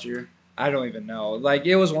finish last year? I don't even know. Like,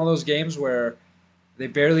 it was one of those games where they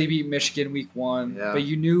barely beat Michigan week one, Yeah. but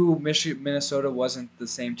you knew Minnesota wasn't the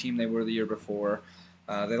same team they were the year before.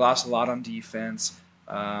 They lost a lot on defense.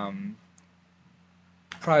 Probably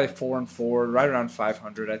 4-4, right around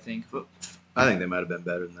 500, I think. I think they might have been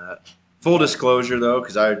better than that. Full disclosure, though,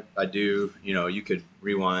 because I do, you could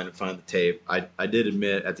rewind and find the tape. I did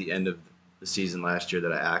admit at the end of the season last year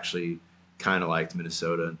that I actually kind of liked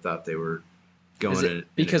Minnesota and thought they were going in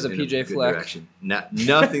because in of a PJ good Fleck? direction.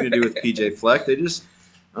 Nothing to do with PJ Fleck. They just,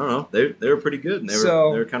 I don't know, they were pretty good and they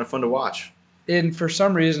were kind of fun to watch. And for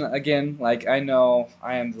some reason, again, like, I know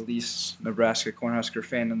I am the least Nebraska Cornhusker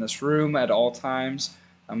fan in this room at all times.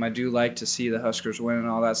 I do like to see the Huskers win and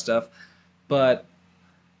all that stuff. But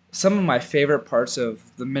some of my favorite parts of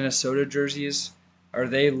the Minnesota jerseys are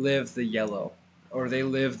they live the yellow or they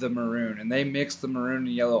live the maroon. And they mix the maroon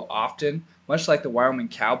and yellow often, much like the Wyoming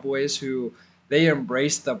Cowboys, who they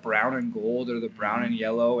embrace the brown and gold or the brown and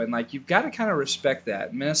yellow. And, like, you've got to kind of respect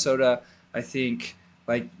that. Minnesota, I think,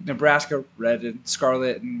 like Nebraska, red and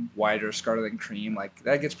scarlet and white or scarlet and cream, like,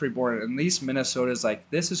 that gets pretty boring. At least Minnesota's like,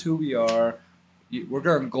 this is who we are. We're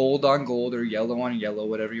going gold on gold or yellow on yellow,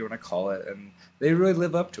 whatever you want to call it, and they really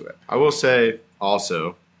live up to it. I will say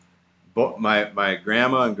also, my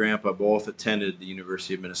grandma and grandpa both attended the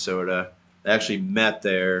University of Minnesota. They actually met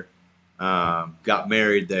there, got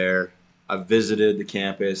married there. I visited the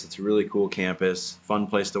campus. It's a really cool campus, fun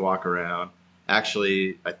place to walk around.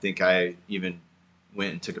 Actually, I think I even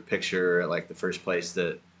went and took a picture at like the first place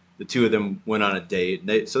that the two of them went on a date.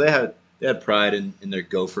 They had pride in their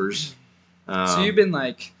Gophers. So you've been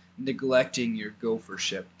like neglecting your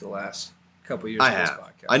gophership the last couple years I of this have.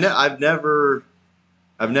 podcast.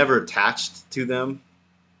 I've never attached to them,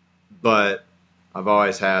 but I've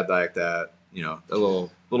always had like that, a little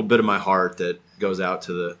bit of my heart that goes out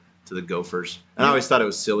to the Gophers. And I always thought it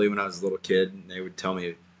was silly when I was a little kid, and they would tell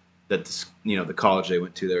me that the college they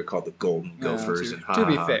went to, they were called the Golden Gophers. To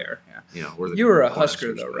be fair, yeah. You were a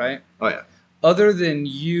Husker though, right? Oh yeah. Other than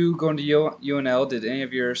you going to UNL, did any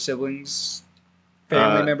of your siblings,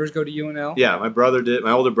 family members go to UNL? Yeah, my brother did.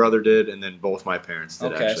 My older brother did, and then both my parents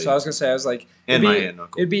did. Okay, actually. so I was gonna say, I was like, and my aunt and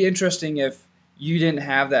uncle. It'd be interesting if you didn't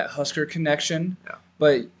have that Husker connection,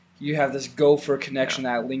 but you have this Gopher connection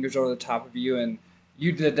that lingers over the top of you, and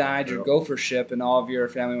you denied your Gophership, and all of your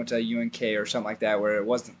family went to UNK or something like that, where it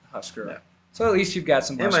wasn't Husker. Yeah. So at least you've got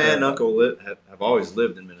some. And Husker my aunt and uncle have always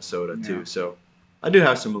lived in Minnesota too, so I do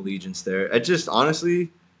have some allegiance there. I just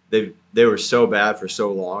honestly, they were so bad for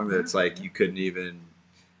so long that it's like you couldn't even,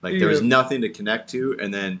 like, there was nothing to connect to,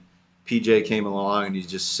 and then PJ came along and he's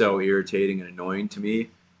just so irritating and annoying to me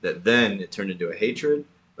that then it turned into a hatred.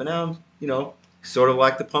 But now I'm, sort of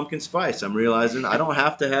like the pumpkin spice. I'm realizing I don't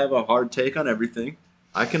have to have a hard take on everything.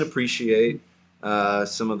 I can appreciate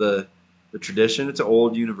some of the tradition. It's an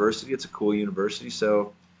old university. It's a cool university.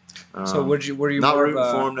 So were you not more rooting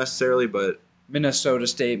for them necessarily, but Minnesota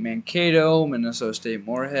State Mankato, Minnesota State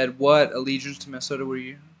Moorhead? What allegiance to Minnesota were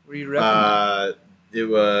you repping? It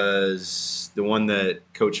was the one that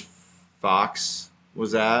Coach Fox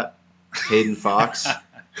was at, Hayden Fox.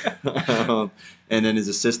 And then his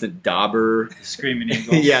assistant Dauber. Screaming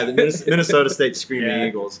Eagles. Yeah, the Minnesota State Screaming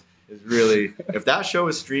Eagles is really. If that show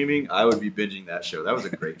was streaming, I would be binging that show. That was a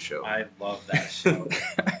great show. I love that show.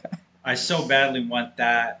 I so badly want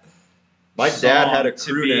that. My dad had a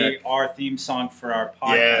crew to be neck. our theme song for our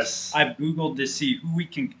podcast. Yes. I've Googled to see who we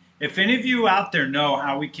can. If any of you out there know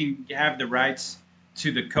how we can have the rights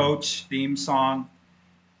to the Coach theme song,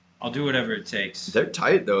 I'll do whatever it takes. They're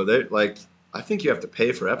tight though. They're like, I think you have to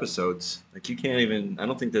pay for episodes. Like, you can't even. I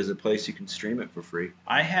don't think there's a place you can stream it for free.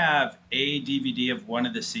 I have a DVD of one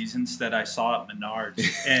of the seasons that I saw at Menards,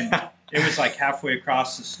 and it was like halfway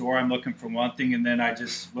across the store. I'm looking for one thing, and then I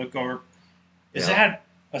just look over. Is that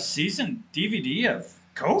a season DVD of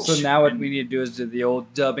Coach? So now what we need to do is do the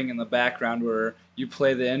old dubbing in the background where you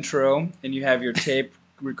play the intro and you have your tape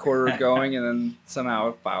recorder going, and then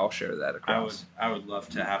somehow file share that across. I would love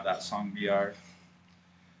to have that song be our.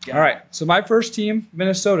 All right. So my first team,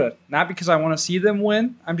 Minnesota. Not because I want to see them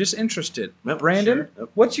win. I'm just interested. Yep, Brandon, sure. Yep.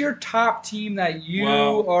 what's your top team that you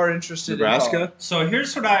Well, are interested in? Nebraska? So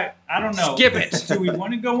here's what I don't know. Skip it. Do we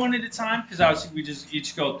want to go one at a time? Because we just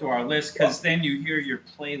each go through our list. Because then you hear your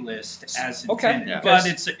playlist as Okay. intended. Yeah. But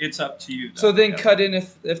it's up to you. Though. So then Yeah. cut in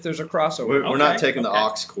if there's a crossover. We're not Okay, taking the okay.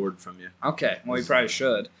 aux cord from you. Okay. Well, we probably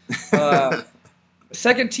should.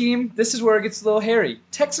 Second team, this is where it gets a little hairy.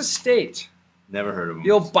 Texas State. Never heard of them.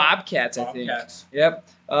 The old Bobcats, I think. Bobcats. Yep.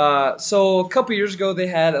 So a couple years ago, they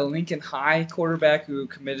had a Lincoln High quarterback who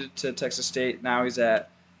committed to Texas State. Now he's at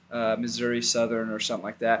Missouri Southern or something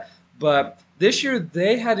like that. But this year,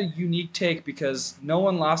 they had a unique take because no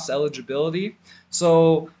one lost eligibility.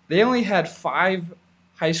 So they only had 5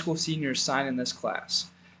 high school seniors sign in this class.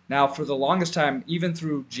 Now, for the longest time, even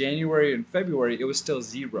through January and February, it was still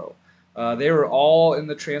 0. They were all in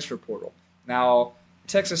the transfer portal. Now,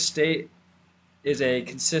 Texas State is a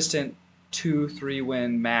consistent 2-3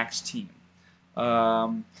 win max team.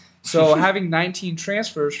 So having 19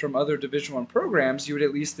 transfers from other Division I programs, you would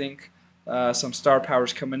at least think some star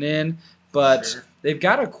powers coming in. But Sure. they've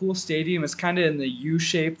got a cool stadium. It's kind of in the U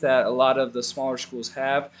shape that a lot of the smaller schools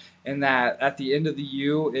have, and that at the end of the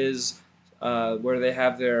U is where they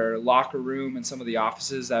have their locker room and some of the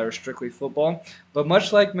offices that are strictly football. But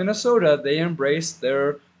much like Minnesota, they embrace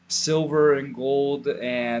their silver and gold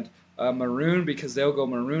and maroon because they'll go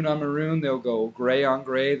maroon on maroon, they'll go gray on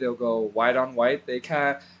gray, they'll go white on white. They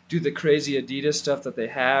kind of do the crazy Adidas stuff that they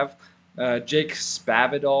have. Jake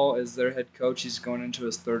Spavital is their head coach. He's going into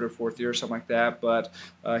his 3rd or 4th year or something like that, but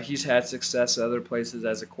he's had success at other places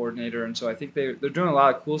as a coordinator, and so I think they're doing a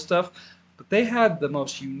lot of cool stuff. But they had the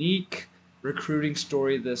most unique recruiting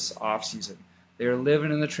story this offseason. They're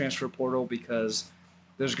living in the transfer portal because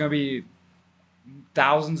there's going to be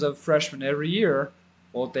thousands of freshmen every year.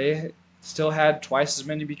 Well, they still had twice as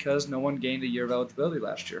many because no one gained a year of eligibility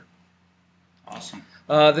last year. Awesome.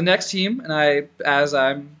 The next team, and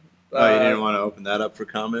I'm Oh, you didn't want to open that up for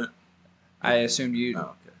comment? I assumed you. Oh,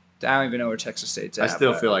 okay. I don't even know where Texas State's at. I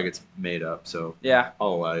still but- feel like it's made up, so Yeah. I'll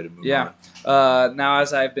allow you to move Yeah. on. Now,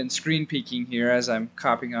 as I've been screen peeking here, as I'm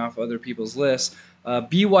copying off other people's lists,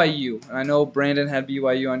 BYU. And I know Brandon had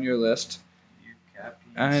BYU on your list. You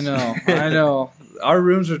cappies. I know. I know. Our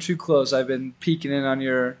rooms are too close. I've been peeking in on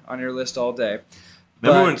your list all day.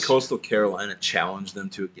 Remember But- when Coastal Carolina challenged them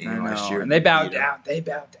to a I game last know, year? and they bowed beat 'em? down. They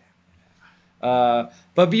bowed down.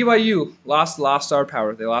 But BYU lost star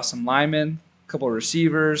power. They lost some linemen, a couple of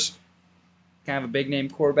receivers, kind of a big name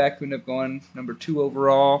quarterback who ended up going number 2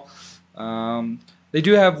 overall. They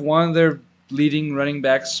do have one of their leading running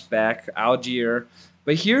backs back, Algier.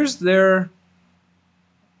 But here's their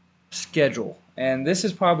schedule. And this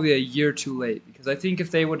is probably a year too late because I think if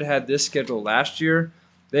they would have had this schedule last year,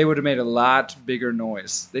 they would have made a lot bigger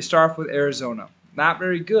noise. They start off with Arizona. Not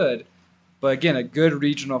very good, but again, a good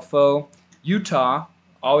regional foe. Utah,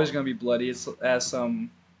 always going to be bloody. It has some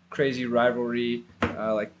crazy rivalry,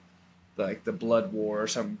 like the Blood War or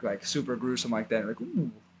something like super gruesome like that. Like, ooh,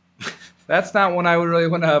 that's not one I would really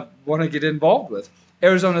want to get involved with.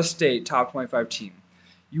 Arizona State, top 25 team.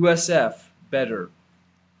 USF, better.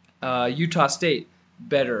 Utah State,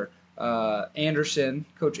 better. Anderson,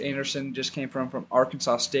 Coach Anderson just came from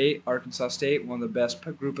Arkansas State. Arkansas State, one of the best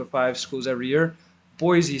group of 5 schools every year.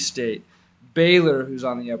 Boise State, Baylor, who's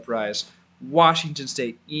on the uprise. Washington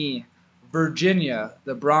State, Virginia,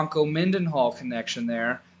 the Bronco Mendenhall connection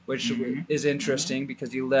there, which is interesting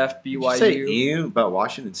because he left Did BYU. you say E about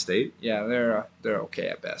Washington State? Yeah, they're okay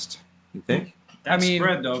at best. You think? That I mean-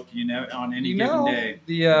 spread though, on any You given know, day.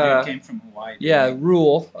 the Dude came from Hawaii. yeah, didn't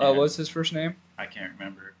Rule. Yeah. What's his first name? he? I can't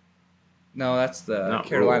remember. No, that's the Not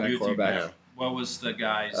Carolina Rule. quarterback. Yeah. What was the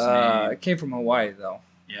guy's name? It came from Hawaii though.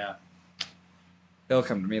 Yeah. It'll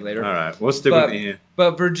come to me later. All right, we'll stick But- with E.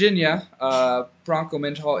 But Virginia, Bronco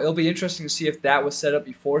Mendenhall, it'll be interesting to see if that was set up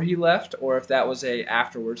before he left or if that was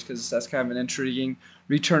afterwards because that's kind of an intriguing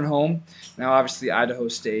return home. Now, obviously, Idaho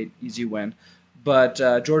State, easy win. But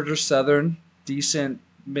Georgia Southern, decent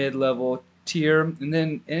mid-level tier. And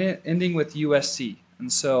then ending with USC.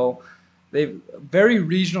 And so they've very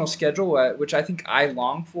regional schedule, which I think I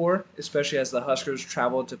long for, especially as the Huskers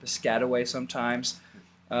travel to Piscataway sometimes.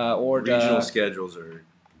 Or Regional schedules are.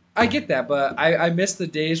 I get that, but I miss the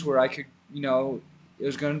days where I could, it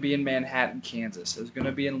was going to be in Manhattan, Kansas. It was going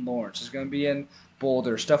to be in Lawrence. It was going to be in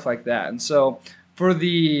Boulder, stuff like that. And so for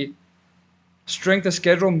the strength of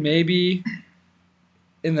schedule, maybe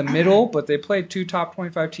in the middle, but they played 2 top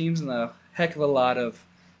 25 teams and a heck of a lot of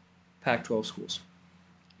Pac-12 schools.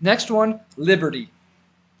 Next one, Liberty.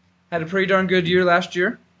 Had a pretty darn good year last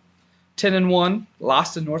year. 10-1,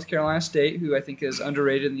 lost to North Carolina State, who I think is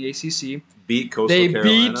underrated in the ACC. Beat Coastal They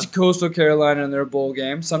Carolina. beat Coastal Carolina in their bowl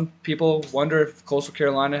game. Some people wonder if Coastal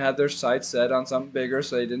Carolina had their sights set on something bigger,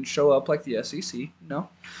 so they didn't show up like the SEC. No.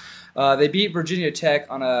 They beat Virginia Tech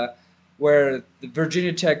where the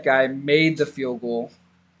Virginia Tech guy made the field goal,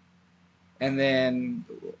 and then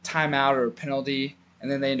timeout or penalty,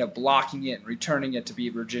 and then they end up blocking it and returning it to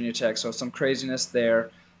beat Virginia Tech. So some craziness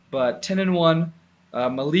there. But 10-1,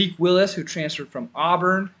 Malik Willis, who transferred from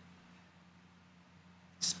Auburn.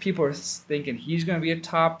 People are thinking he's going to be a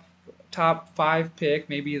top 5 pick,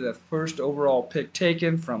 maybe the first overall pick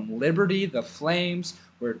taken from Liberty, the Flames,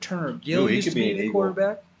 where Turner Gill used to be the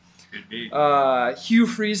quarterback. Could be. Hugh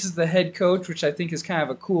Freeze is the head coach, which I think is kind of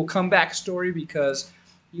a cool comeback story because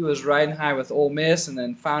he was riding high with Ole Miss and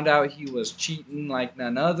then found out he was cheating like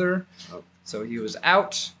none other. Oh. So he was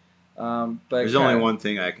out. But There's only one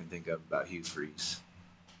thing I can think of about Hugh Freeze.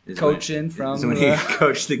 Coaching when he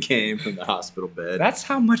coached the game from the hospital bed. That's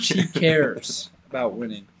how much he cares about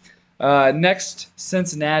winning. Next,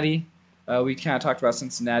 Cincinnati. We kind of talked about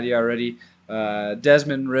Cincinnati already.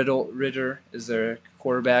 Desmond Ritter is their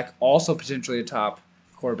quarterback, also potentially a top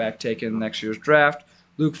quarterback taken in next year's draft.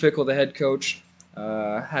 Luke Fickell, the head coach,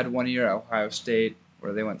 had 1 year at Ohio State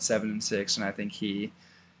where they went 7-6, and I think he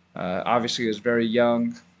obviously was very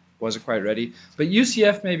young, wasn't quite ready. But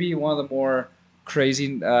UCF may be one of the more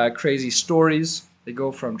crazy stories. They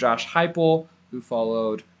go from Josh Heupel, who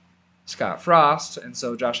followed Scott Frost, and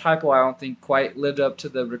so Josh Heupel, I don't think quite lived up to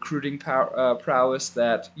the recruiting prowess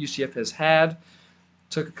that UCF has had.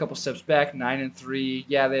 Took a couple steps back, 9-3.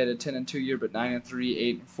 Yeah, they had a 10-2 year, but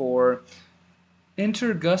 9-3, 8-4.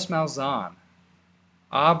 Enter Gus Malzahn,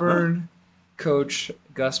 Auburn coach.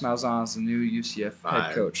 Gus Malzahn is the new UCF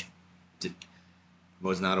head coach.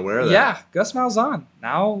 Was not aware of that. Yeah, Gus Malzahn,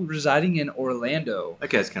 now residing in Orlando. That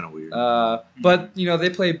guy's kind of weird. But, they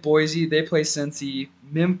play Boise, they play Cincy.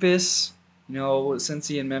 Memphis,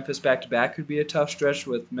 Cincy and Memphis back-to-back could be a tough stretch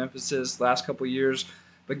with Memphis's last couple years.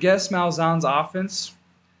 But Gus Malzahn's offense,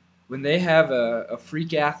 when they have a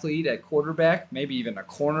freak athlete at quarterback, maybe even a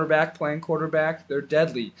cornerback playing quarterback, they're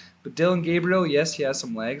deadly. But Dylan Gabriel, yes, he has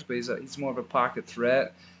some legs, but he's more of a pocket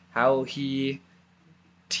threat. How will he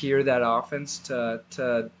tier that offense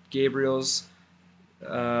to Gabriel's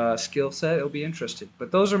skill set? It'll be interesting.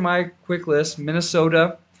 But those are my quick list.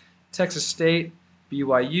 Minnesota, Texas State,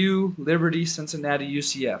 BYU, Liberty, Cincinnati,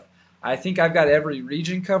 UCF. I think I've got every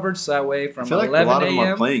region covered, so that way from 11 a.m. a lot of them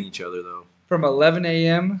are playing each other, though. From 11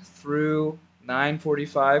 a.m. through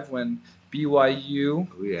 9:45 when BYU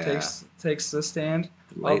takes the stand,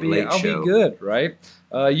 I'll be good, right?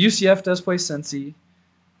 UCF does play Cincy.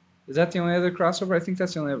 Is that the only other crossover? I think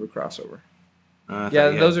that's the only other crossover.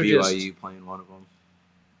 Those are BYU playing one of them.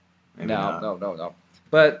 Maybe No.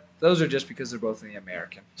 But those are just because they're both in the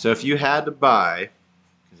American. So if you had to buy,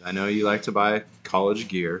 because I know you like to buy college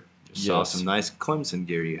gear, just saw some nice Clemson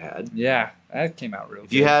gear you had. Yeah, that came out real good.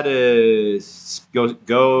 If you had to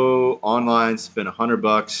go online, spend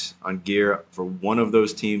 $100 on gear for one of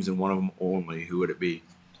those teams and one of them only, who would it be?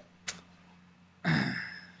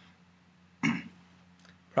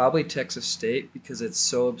 Probably Texas State because it's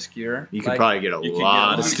so obscure. You could probably get a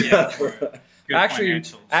lot of stuff.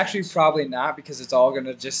 Actually, probably not because it's all going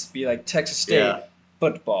to just be like Texas State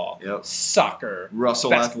football, soccer,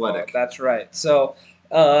 Russell basketball. Athletic. That's right. So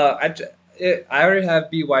I already have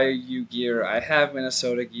BYU gear. I have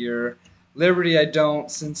Minnesota gear. Liberty I don't.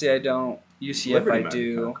 Cincy I don't. UCF Liberty I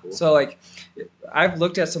do. Cool. So I've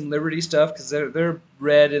looked at some Liberty stuff because they're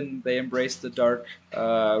red and they embrace the dark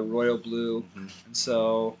royal blue, and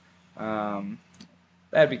so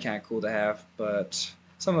that'd be kind of cool to have. But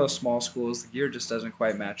some of those small schools, the gear just doesn't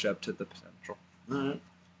quite match up to the potential. All right.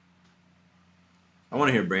 I want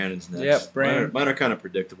to hear Brandon's next. Yep, Brandon. Mine are kind of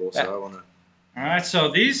predictable, so I want to. All right,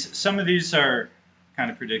 so some of these are kind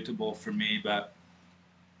of predictable for me, but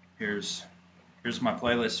here's my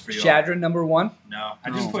playlist for you. Shadron number 1? No,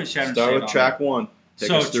 I just put Shadron. Start with track 1.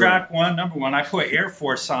 So track 1, number 1, I put Air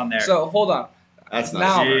Force on there. So hold on. That's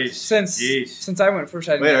now, nice. Since I went first,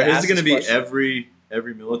 I didn't Wait, ask is it going to be question.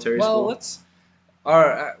 every military school?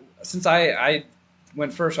 Well, since I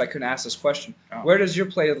went first, I couldn't ask this question. Oh. Where does your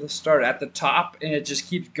playlist start? At the top and it just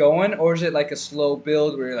keeps going, or is it like a slow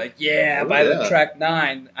build where you're like, by the track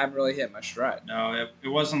 9, I'm really hitting my stride? No, it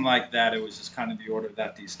wasn't like that. It was just kind of the order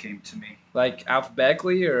that these came to me. Like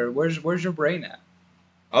alphabetically, or where's your brain at?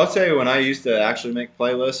 I'll tell you, when I used to actually make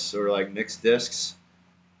playlists or like mix discs,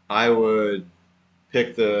 I would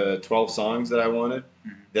pick the 12 songs that I wanted,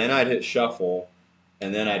 then I'd hit shuffle,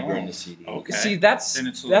 and then I'd burn the CD. Okay. See, that's Then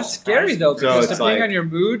it's a little scary though, surprising. because So it's depending like- on your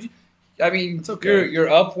mood, I mean, It's okay. you're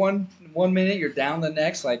up one one minute, you're down the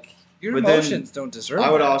next. Like your But then emotions don't deserve. I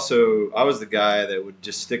would that. I was the guy that would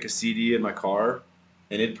just stick a CD in my car,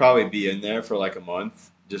 and it'd probably be in there for like a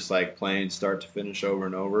month, just like playing start to finish over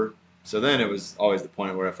and over. So then it was always the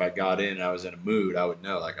point where if I got in and I was in a mood, I would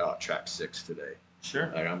know like, oh, track 6 today.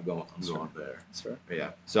 Sure. Like I'm going there. That's fair. But yeah.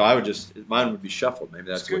 So I would just mine would be shuffled. Maybe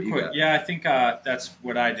that's It's a what good you point. got. Yeah, I think that's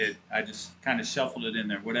what I did. I just kind of shuffled it in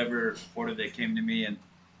there, whatever order they came to me, and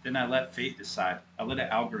then I let fate decide. I let an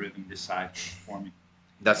algorithm decide for me.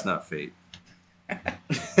 That's not fate.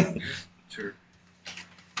 Sure.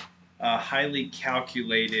 Highly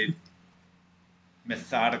calculated,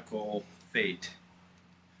 methodical fate.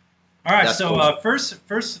 All right, That's so cool.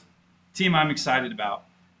 first team I'm excited about,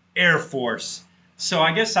 Air Force. So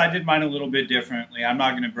I guess I did mine a little bit differently. I'm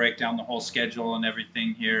not going to break down the whole schedule and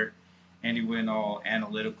everything here. Andy went all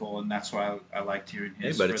analytical, and that's why I liked hearing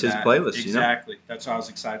his. Hey, but for it's his that. playlist, you know? Exactly. That's why I was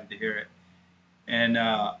excited to hear it, and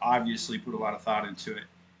obviously put a lot of thought into it.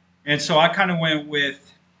 And so I kind of went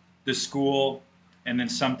with the school, and then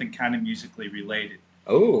something kind of musically related.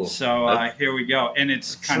 Oh. So here we go, and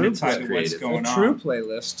it's kind of tied to what's creative. going A true on.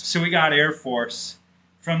 playlist. So we got Air Force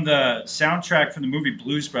from the soundtrack from the movie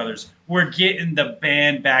Blues Brothers. We're getting the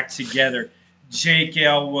band back together. Jake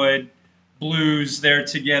Elwood, Blues, they're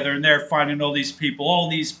together, and they're finding all these people, all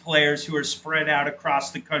these players who are spread out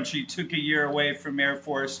across the country. Took a year away from Air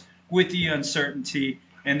Force with the uncertainty,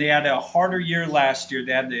 and they had a harder year last year.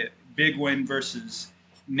 They had the big win versus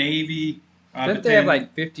Navy. Didn't but they have then-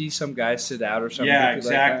 like 50 some guys sit out or something? yeah, like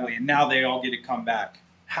exactly. that? And now they all get to come back.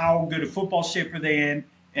 How good a football shape are they in?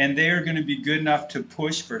 And they are going to be good enough to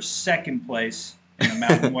push for second place in the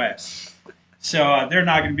Mountain West. So they're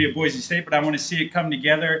not going to be a Boise State, but I want to see it come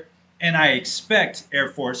together. And I expect Air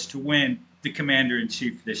Force to win the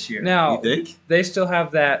Commander-in-Chief this year. Now, You think? they still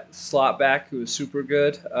have that slot back who is super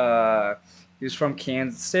good. He was from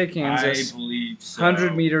Kansas State, Kansas. I believe so.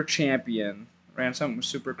 100-meter champion. Ran something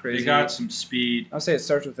super crazy. They got some speed. I'll say it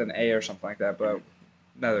starts with an A or something like that, but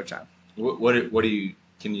another time. What do you?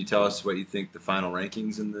 Can you tell us what you think the final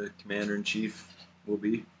rankings in the Commander in Chief will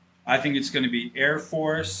be? I think it's going to be Air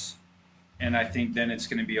Force, and I think then it's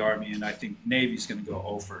going to be Army, and I think Navy's going to go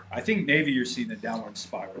over. I think Navy, you're seeing a downward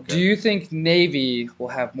spiral. Do you think Navy will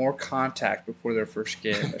have more contact before their first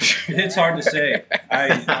game? It's hard to say.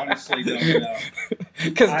 I honestly don't know.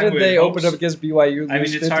 Because I did would they hope open so. up against BYU? I mean,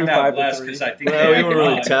 lose it's hard to have 55-3? less because I think Well, they we weren't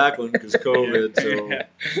really won. tackling because COVID.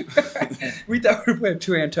 So We thought we were playing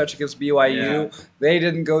two-hand touch against BYU. Yeah. They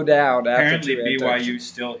didn't go down after Apparently, two-hand touch. BYU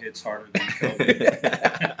still hits harder than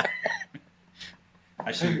COVID.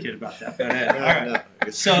 I shouldn't kid about that. But, all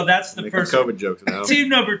right. So that's the Making first COVID jokes now. Team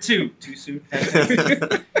number 2. Too soon.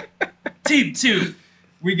 Team 2.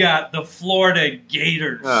 We got the Florida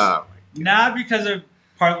Gators. Ah, Not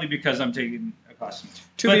partly because I'm taking a class.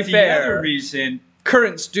 To but be the fair- other reason,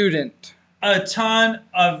 Current student. a ton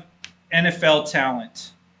of NFL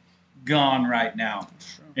talent gone right now.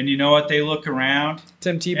 And you know what? They look around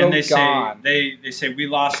Tim and Tebow they gone. say they say we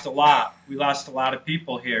lost a lot. We lost a lot of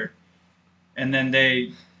people here. And then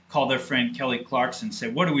they call their friend Kelly Clarkson and say,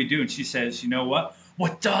 "What do we do?" And she says, "You know what?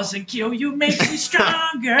 What doesn't kill you makes you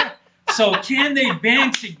stronger." So can they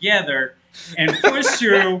band together and push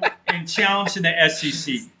through and challenge in the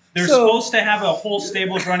SEC? They're So- supposed to have a whole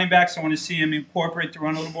stable of running backs. I want to see them incorporate the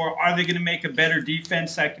run a little more. Are they going to make a better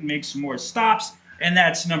defense that can make some more stops? And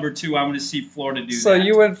that's number 2. I want to see Florida do So that.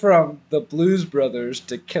 you went from the Blues Brothers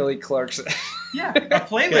to Kelly Clarkson. Yeah, a Okay,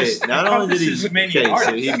 playlist. not only did encompasses he, many so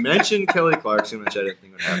artists. he mentioned Kelly Clarkson, which I didn't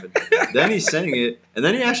think would happen. Then he sang it, and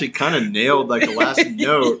then he actually kind of nailed like the last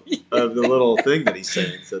note of the little thing that he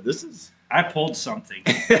sang. So this is. I pulled something.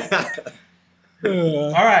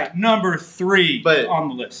 All right, number 3 But on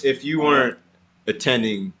the list. If you weren't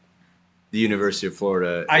attending the University of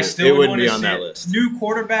Florida, I it still wouldn't want be to on see that it. list. New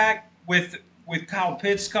quarterback with Kyle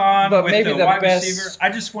Pitts gone, But with maybe the the wide best- receiver. I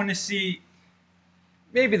just want to see.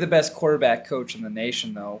 Maybe the best quarterback coach in the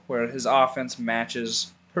nation, though, where his offense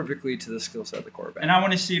matches perfectly to the skill set of the quarterback. And I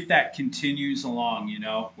want to see if that continues along,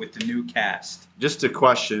 with the new cast. Just a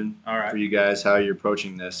question All right. for you guys: how you're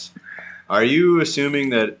approaching this? Are you assuming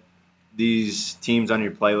that these teams on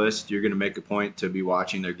your playlist, you're going to make a point to be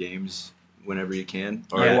watching their games whenever you can,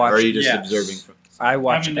 or Yeah. are you just Yes. observing? From, I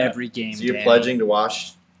watch I'm in every game. so you're Dan. pledging to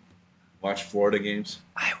watch Florida games?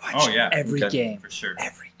 I watch Oh, yeah. every Okay. game. For sure.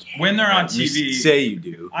 Every game. When they're on You TV, say you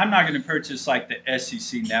do. I'm not going to purchase like the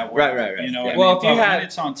SEC network. Right. You know Yeah. what Well, I if mean? you But had- when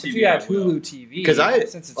it's on TV, If you had I will. Hulu TV, 'Cause I-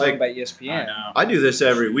 since it's like- owned by I ESPN, know. I do this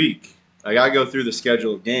every week. Like I go through the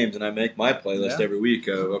schedule of games and I make my playlist Yeah. every week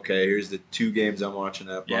of okay, here's the 2 games I'm watching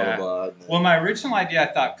at blah Yeah. blah blah. Well, my original idea,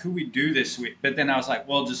 I thought, could we do this week? But then I was like,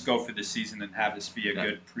 well, just go for the season and have this be a Yeah.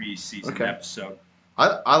 good preseason Okay. episode.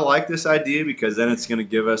 I like this idea because then it's going to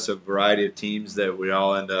give us a variety of teams that we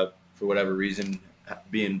all end up for whatever reason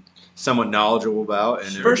being somewhat knowledgeable about. And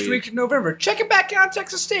it'll First be- week in November. Check it back out,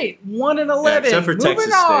 Texas State. 1-11. Yeah, except for Moving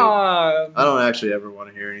Texas State. on. I don't actually ever want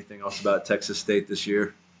to hear anything else about Texas State this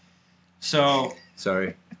year. So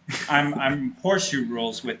Sorry. I'm horseshoe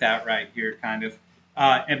rules with that right here, kind of.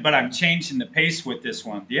 But I'm changing the pace with this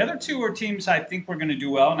one. The other two are teams I think we're going to do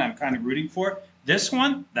well, and I'm kind of rooting for. This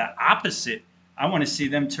one, the opposite. I want to see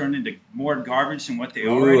them turn into more garbage than what they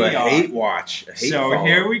already are. watch. A hate So follow.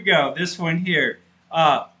 here we go. This one here,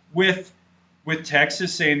 with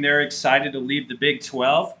Texas saying they're excited to leave the Big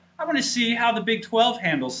 12. I want to see how the Big 12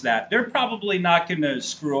 handles that. They're probably not going to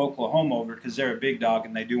screw Oklahoma over because they're a big dog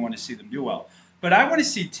and they do want to see them do well. But I want to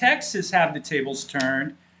see Texas have the tables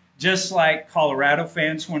turned, just like Colorado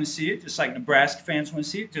fans want to see it, just like Nebraska fans want to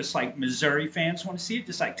see it, just like Missouri fans want to see it,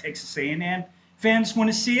 just like Texas A&M fans want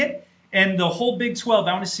to see it. And the whole Big 12,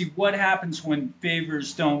 I want to see what happens when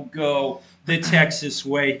favors don't go the Texas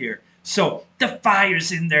way here. So the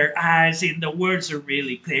fire's in their eyes and the words are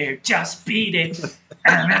really clear. Just beat it.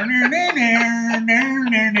 I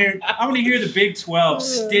want to hear the Big 12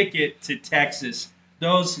 stick it to Texas.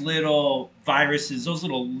 Those little viruses, those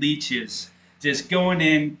little leeches, just going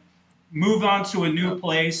in, move on to a new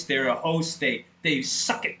place. They're a host. They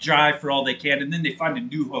suck it dry for all they can, and then they find a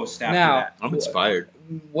new host after Now- that. I'm inspired.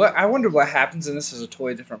 What I wonder what happens, and this is a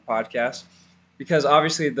totally different podcast, because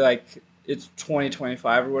obviously like it's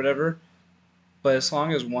 2025 or whatever, but as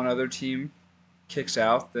long as one other team kicks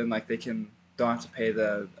out, then like they don't have to pay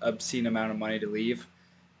the obscene amount of money to leave,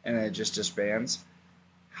 and then it just disbands.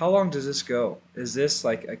 How long does this go? Is this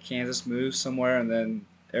like a Kansas move somewhere and then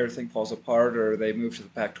everything falls apart, or they move to the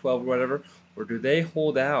Pac-12 or whatever, or do they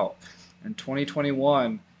hold out? In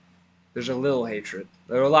 2021, there's a little hatred.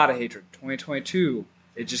 There's a lot of hatred. 2022,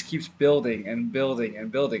 it just keeps building and building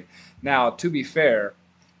and building. Now, to be fair,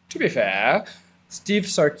 Steve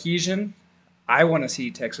Sarkisian, I want to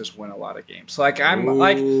see Texas win a lot of games. Like I'm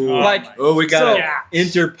like Ooh. like Oh, we got So- an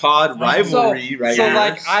interpod rivalry right so here.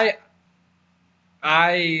 like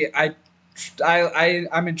I'm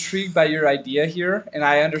intrigued by your idea here, and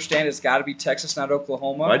I understand it's got to be Texas, not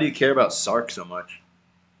Oklahoma. Why do you care about Sark so much?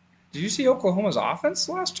 Did you see Oklahoma's offense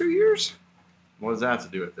the last 2 years? What does that have to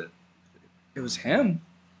do with it? It was him.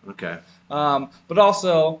 Okay. But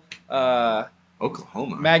also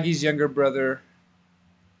Oklahoma. Maggie's younger brother.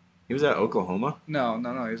 He was at Oklahoma? No,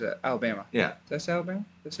 he was at Alabama. Yeah. That's Alabama.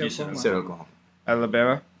 That's You said I Oklahoma. said Oklahoma.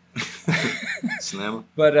 Alabama. Slam.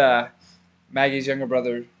 But Maggie's younger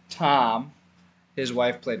brother Tom, his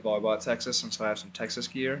wife played volleyball at Texas, and so I have some Texas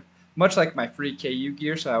gear. Much like my free KU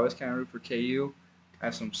gear, so I always kind of root for KU. I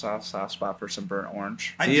have some soft spot for some burnt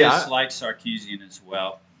orange. I See, just like Sarkisian as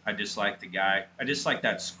well. I just like the guy. I just like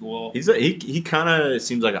that school. He kind of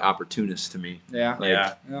seems like an opportunist to me. Yeah. Like,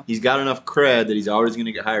 Yeah. He's got enough cred that he's always going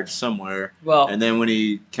to get hired somewhere. Well, And then when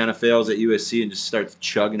he kind of fails at USC and just starts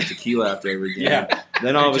chugging tequila after every game, Yeah.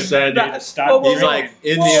 then all of a Just sudden need to stop Whoa, whoa, he's whoa. like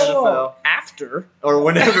in the whoa, NFL after or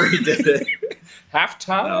whenever he did it.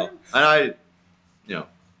 halftime. No. And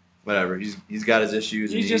whatever. He's got his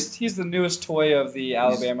issues. and He's the newest toy of the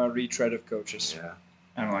Alabama retread of coaches. Yeah.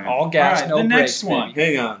 I don't like All gas, All right, no the brakes. next one.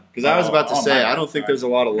 Hang on, because I was about to Oh, say my I don't think God. there's a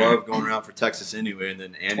lot of love going around for Texas anyway, and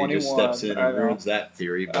then Andy just 21, steps in I and know. ruins that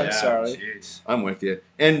theory. But I'm sorry. Jeez. I'm with you.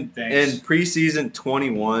 And Thanks. in preseason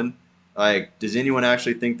 21, like, does anyone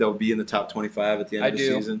actually think they'll be in the top 25 at the end I of the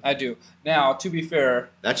do. season? I do. Now, to be fair,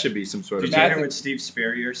 That should be some sort Did of. you I hear think- what Steve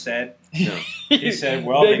Spurrier said? No. He said,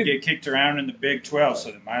 well, they Maybe- get kicked around in the Big 12,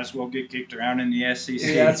 so they might as well get kicked around in the SEC.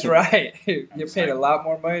 Yeah, that's right. You It's paid a like- lot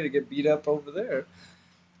more money to get beat up over there.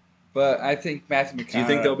 But I think Matthew McConaughey. Do you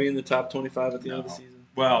think they'll be in the top 25 at the end of the No. season?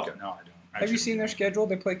 Well, Okay. no, I don't. Have you seen their schedule?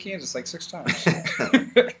 They play Kansas like 6 times.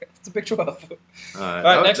 It's a Big 12. All right.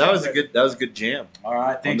 right, next that one, was a Chris. good. That was a good jam. All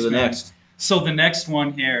right, On thanks, to the man. next. So the next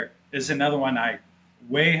one here is another one I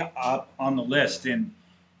way up on the list, and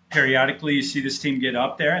periodically you see this team get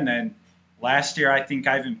up there. And then last year, I think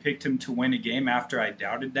I even picked them to win a game after I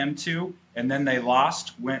doubted them to, and then they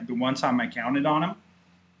lost. Went the one time I counted on them,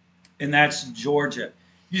 and that's Georgia.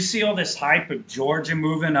 You see all this hype of Georgia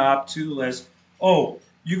moving up to the list. Oh,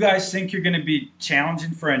 you guys think you're going to be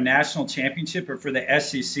challenging for a national championship or for the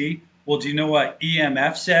SEC? Well, do you know what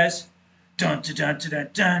EMF says? Dun dun dun dun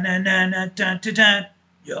dun dun dun dun dun dun.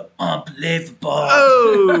 You're unbelievable.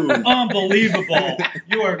 Oh, Unbelievable.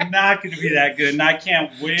 You are not going to be that good, and I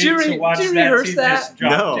can't wait Did you to watch did you that rehearse team that? just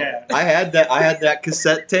drop no! dead. I had that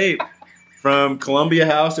cassette tape from Columbia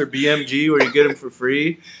House or BMG where you get them for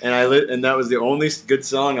free, and and that was the only good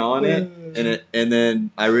song on it. And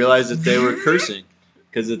then I realized that they were cursing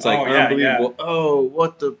because it's like Oh, yeah, unbelievable. Oh,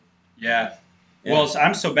 what the? Yeah. Yeah. Well,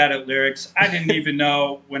 I'm so bad at lyrics. I didn't even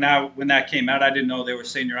know when that came out. I didn't know they were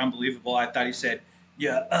saying you're unbelievable. I thought he said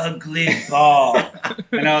you're ugly ball,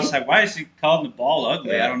 and I was like, why is he calling the ball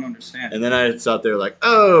ugly? Yeah. I don't understand. And then I thought they were like,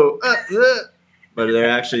 but they're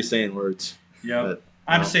actually saying words. Yep. But,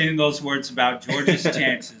 I'm no. saying those words about Georgia's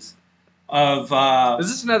chances of Is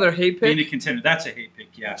this another hate being a pick? contender. That's a hate pick.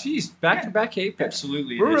 Yeah. Jeez, back-to-back hate picks.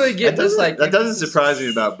 Absolutely. We're it really is. getting this like That doesn't surprise me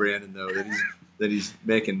about Brandon though. That he's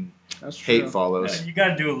making That's true. hate follows. You got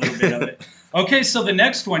to do a little bit of it. Okay, so the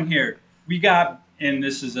next one here, we got, and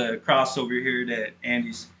this is a crossover here to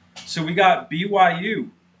Andy's. So we got BYU.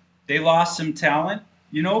 They lost some talent,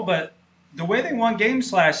 but the way they won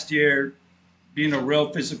games last year, being a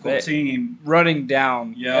real physical They- team, Running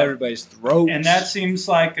down Yeah. everybody's throats. and that seems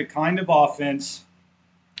like a kind of offense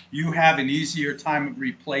you have an easier time of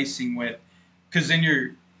replacing with, because then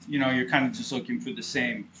you're kind of just looking for the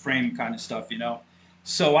same frame kind of stuff,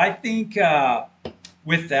 So I think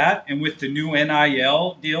with that and with the new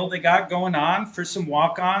NIL deal they got going on for some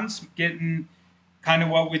walk-ons, getting kind of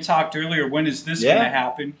what we talked earlier. When is this going to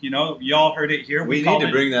happen? Y'all heard it here. We need called to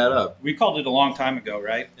it- bring that up. We called it a long time ago,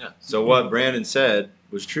 right? Yeah. So what Brandon said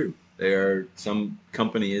was true. Some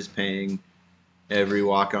company is paying every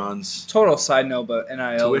walk-on's. Total side note, but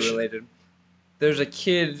NIL Tuition. related. There's a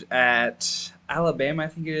kid at Alabama, I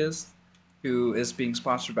think it is, who is being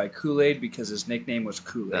sponsored by Kool-Aid because his nickname was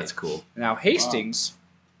Kool-Aid. That's cool. Now Hastings,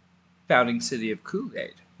 founding city of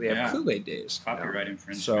Kool-Aid. We have Yeah. Kool-Aid days. Copyright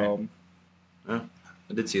infringement. So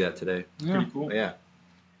I did see that today. yeah. Pretty cool. But yeah.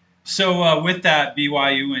 So with that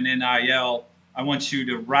BYU and NIL, I want you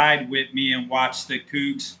to ride with me and watch the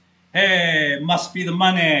Cougs. Hey, must be the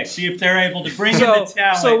money. See if they're able to bring in the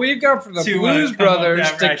talent. So we've gone from the to, Blues come up Brothers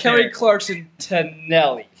that to right Kelly there. Clarkson to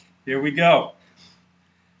Nelly. Here we go.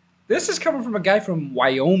 This is coming from a guy from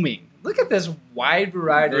Wyoming. Look at this wide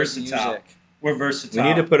variety Versatile. of music. We're We versatile.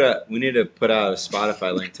 need to put out a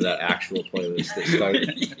Spotify link to that actual playlist that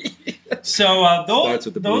started. So Starts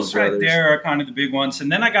with the those Blues right Brothers. there are kind of the big ones.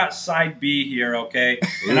 And then I got side B here, okay?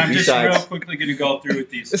 And Ooh, I'm just B-sides. real quickly going to go through with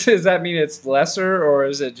these. Does that mean it's lesser, or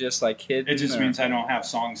is it just like hidden? It just or- means I don't have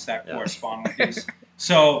songs that Yeah. correspond with these.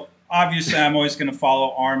 So obviously, I'm always going to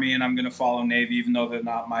follow Army and I'm going to follow Navy, even though they're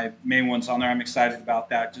not my main ones on there. I'm excited about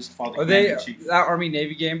that. Just to follow the Are they Commander in Chief. that Army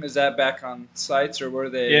Navy game? Is that back on sites, or were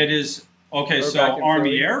they? It is okay. We're So back in Army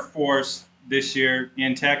Philly. Air Force this year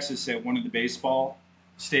in Texas at one of the baseball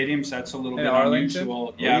stadiums. That's a little In bit Arlington?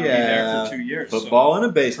 unusual. Yeah, I'll be there for 2 years. so Football and a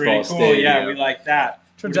baseball pretty cool. stadium. Yeah, we like that.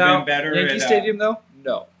 Turns Would've been out better Yankee at, Stadium though.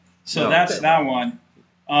 No. So No. that's that one.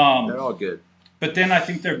 They're all good. But then I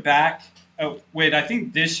think they're back. Oh, wait, I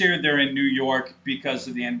think this year they're in New York because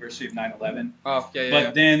of the anniversary of 9/11. Oh yeah, yeah.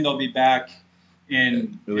 But then they'll be back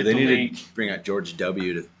in Ooh, at they the need link. to bring out George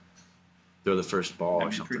W. to throw the first ball or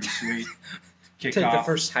That'd be something. pretty sweet. Take Kickoff the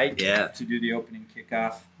first hike. Yeah. to do the opening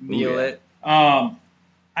kickoff. Meal yeah. it.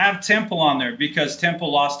 I have Temple on there because Temple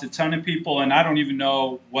lost a ton of people, and I don't even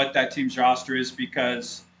know what that team's roster is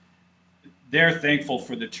because they're thankful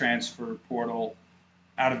for the transfer portal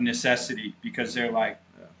out of necessity because they're like,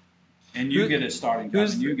 and you Who- get a starting gun,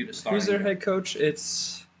 who's and you get a starting Who's their gun. head coach?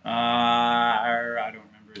 It's I don't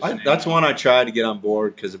remember his name. That's one I tried to get on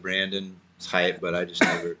board because of Brandon's hype, but I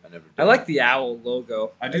never did. I like the owl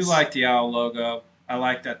logo. I do like the owl logo. I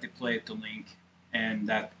like that they play at the link and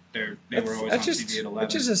that they were always on TV at 11.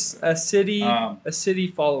 That's just a city, Um, a city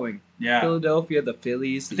following. yeah. Philadelphia, the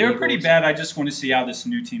Phillies. The They're pretty Eagles. bad. I just want to see how this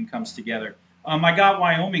new team comes together. I got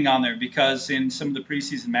Wyoming on there because in some of the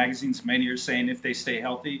preseason magazines, many are saying if they stay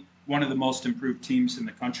healthy, one of the most improved teams in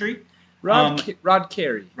the country. Rod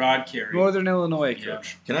Carey, Rod Carey. Northern Illinois Yeah.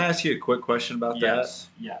 coach. Can I ask you a quick question about Yes.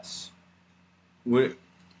 Yes. that?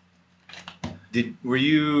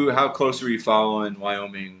 How close were you following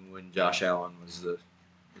Wyoming when Josh Allen was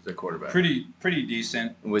the quarterback? Pretty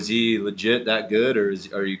decent. Was he legit that good, or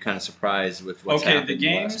are you kind of surprised with what's Okay, happened the in the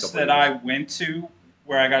last games couple that of I years? went to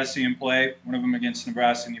where I got to see him play, one of them against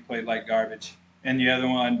Nebraska, and he played like garbage. And the other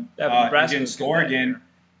one Yeah, Nebraska was against good that Oregon, year.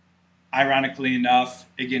 ironically enough,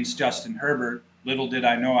 against Justin Herbert. Little did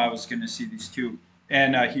I know I was going to see these two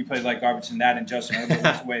And he played like garbage in that, and Justin Herbert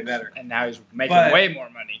was way better. And now he's making But- way more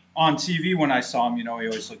money. On TV, when I saw him, he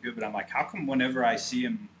always looked good. But I'm like, how come whenever I see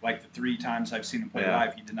him, like the 3 times I've seen him play Yeah.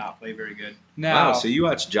 live, he did not play very good? Now, Wow, so you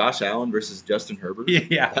watched Josh Allen versus Justin Herbert?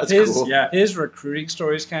 Yeah. That's his, cool. Yeah. his recruiting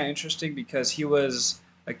story is kind of interesting because he was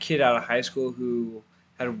a kid out of high school who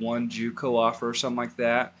had one JUCO offer or something like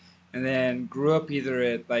that, and then grew up either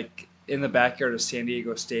at like in the backyard of San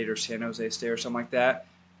Diego State or San Jose State or something like that.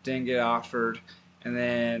 Didn't get offered, and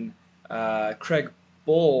then Craig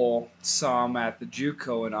Bull saw him at the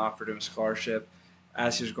JUCO and offered him a scholarship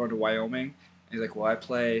as he was going to Wyoming. And he's like, "Well, I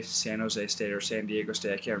play San Jose State or San Diego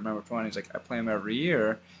State. I can't remember which one." He's like, "I play them every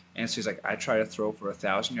year." And so he's like, I try to throw for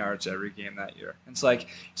 1,000 yards every game that year. And it's like,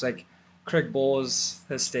 Craig Bull has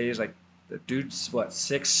staged like the dude's what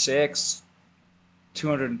 6'6",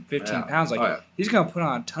 215 Yeah. pounds. Like Oh, yeah. he's gonna put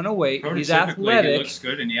on a ton of weight. He's Prototypically, athletic. He looks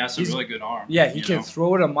good, and he has a He's- really good arm. Yeah, he you can know?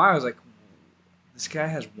 throw it a mile. I was like, this guy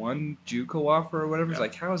has one JUCO offer or whatever. It's Yeah.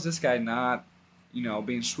 like, how is this guy not,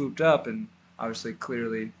 being swooped up? And obviously,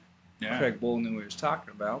 clearly, Yeah, Craig Bull knew what he was talking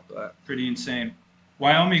about. But pretty insane.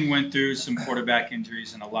 Wyoming went through some quarterback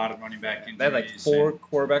injuries and a lot of running back injuries. they had like 4 and-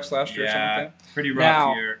 quarterbacks last year or something like Yeah, that. pretty rough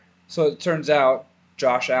Now- year. So it turns out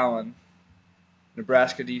Josh Allen,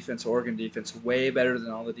 Nebraska defense, Oregon defense, way better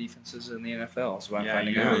than all the defenses in the NFL. Is what I'm Yeah,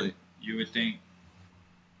 finding you out. Really? You would think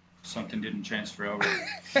something didn't transfer over.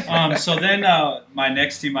 So then my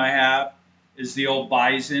next team I have is the old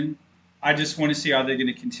Bison. I just want to see how they're going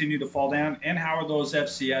to continue to fall down, and how are those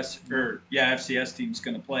FCS teams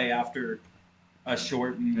going to play after a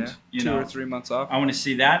shortened, Yeah, 2 or 3 months off. I want to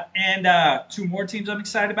see that. And 2 more teams I'm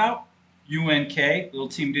excited about. UNK, little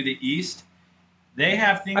team to the east. They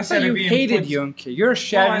have things I that thought are you being hated put- UNK. You're a Well,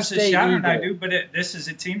 Shattered as a State Shattered, Eagle. I do, but this is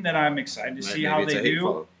a team that I'm excited to see Maybe how it's a they hate do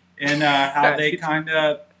follow. and how they kind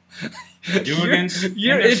of do Your- against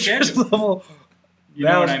your in their interest schedule. level. You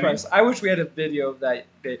that know was what I mean? impressive. I wish we had a video of that.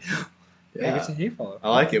 Maybe it's a Yeah. hate follow. I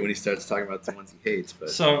like it when he starts talking about the ones he hates, but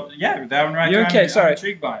So yeah, that one right UNK, there. I'm sorry.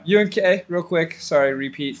 intrigued by. UNK, real quick. Sorry,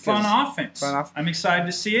 repeat. 'cause Fun offense. Fun off- I'm excited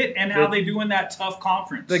to see it and how The- they do in that tough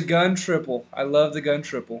conference. The gun triple. I love the gun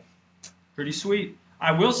triple. Pretty sweet.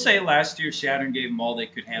 I will say last year Shattered gave them all they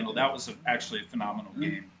could handle. That was actually a phenomenal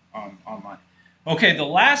game online. Okay, the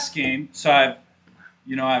last game. So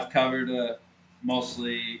I've covered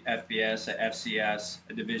mostly FBS, a FCS,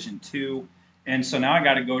 a Division II, and so now I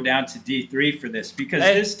got to go down to D3 for this because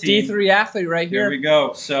Hey, this team. D3 athlete right Here here. we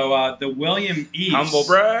go. So the William East. Humble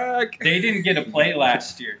brag. They didn't get a play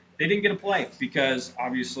last year. They didn't get a play because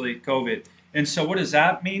obviously COVID. And so what does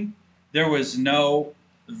that mean? There was no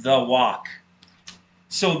The Walk.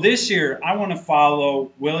 So this year I want to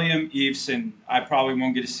follow William Eves, and I probably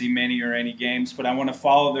won't get to see many or any games, but I want to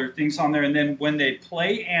follow their things on there. And then when they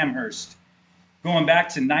play Amherst, going back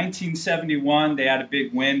to 1971, they had a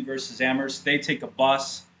big win versus Amherst. They take a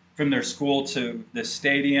bus from their school to the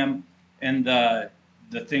stadium, and the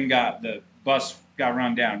bus got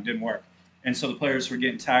run down, didn't work. And so the players were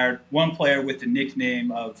getting tired. One player with the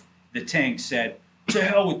nickname of the Tank said, "To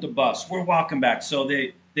hell with the bus, we're walking back." So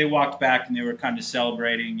they walked back and they were kind of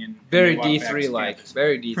celebrating and Very they walked back D3 to like. campus.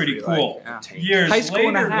 Very D3 Pretty cool. Yeah. Years High school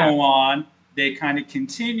and a later half. go on, they kind of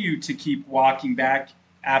continue to keep walking back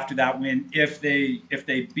after that win. If they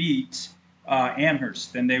beat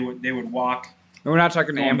Amherst, then they would walk. We're not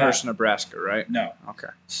talking Going Amherst, back. Nebraska, right? No. Okay.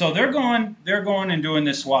 So they're going and doing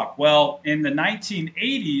this walk. Well, in the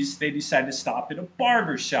 1980s, they decided to stop at a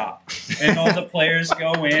barber shop, and all the players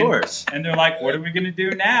go of in, course. and they're like, "What are we going to do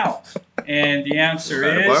now?" And the answer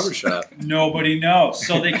At a is barbershop. nobody knows.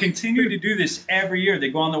 So they continue to do this every year. They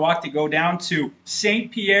go on the walk. They go down to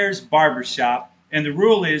St. Pierre's Barbershop, and the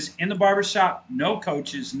rule is in the barbershop, no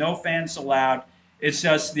coaches, no fans allowed. It's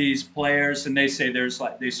just these players, and they say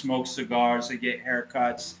they smoke cigars, they get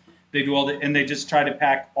haircuts, they do and they just try to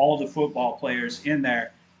pack all the football players in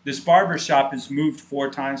there. This barbershop has moved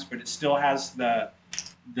 4 times, but it still has the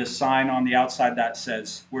sign on the outside that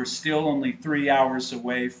says we're still only 3 hours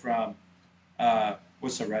away from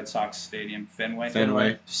what's the Red Sox stadium?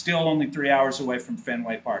 Fenway. Still only 3 hours away from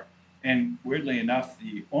Fenway Park. And weirdly enough,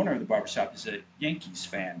 the owner of the barbershop is a Yankees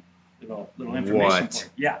fan. Little information What? for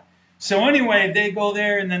you. Yeah. So anyway, they go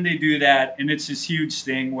there and then they do that, and it's this huge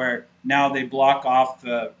thing where now they block off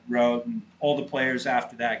the road, and all the players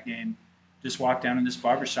after that game just walk down in this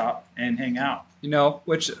barbershop and hang out.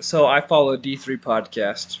 So I follow D3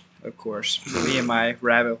 podcast, of course. Me and my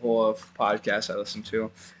rabbit hole of podcasts I listen to.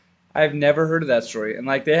 I've never heard of that story. And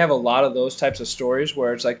like they have a lot of those types of stories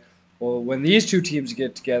where it's like, well, when these 2 teams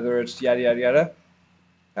get together, it's yada yada yada.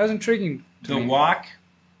 That was intriguing to The me. walk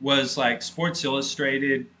was like Sports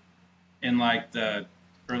Illustrated in like the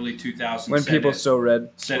early 2000s. When people still read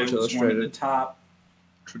said Sports it was one of the Illustrated top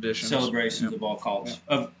traditions. celebrations Yeah. of all college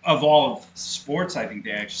of all of sports. I think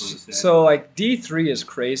they actually said. So like D3 is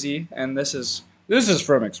crazy, and this is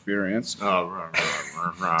from experience.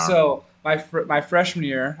 So my freshman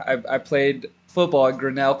year, I played football at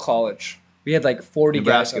Grinnell College. We had like 40 guys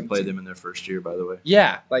Nebraska on the played team. them in their first year, by the way.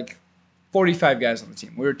 Yeah, like 45 guys on the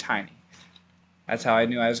team. We were tiny. That's how I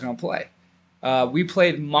knew I was going to play. We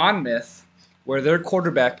played Monmouth, where their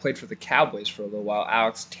quarterback played for the Cowboys for a little while,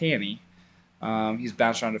 Alex Tanney. He's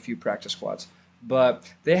bounced around a few practice squads.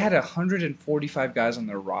 But they had 145 guys on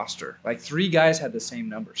their roster. Like 3 guys had the same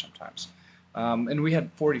number sometimes. And we had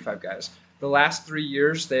 45 guys. The last 3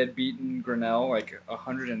 years, they had beaten Grinnell like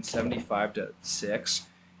 175-6.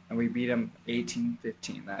 And we beat them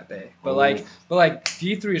 18-15 that day. But like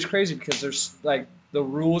D3 is crazy because there's like the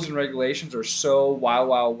rules and regulations are so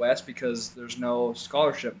wild west because there's no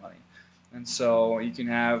scholarship money, and so you can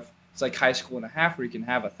have it's like high school and a half where you can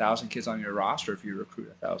have 1,000 kids on your roster if you recruit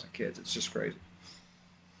 1,000 kids. It's just crazy.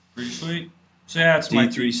 Pretty sweet. So yeah, it's my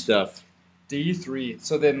D3 stuff. D3.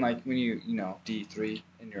 So then like when you D3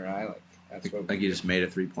 in your eye, like that's what. Like you just made a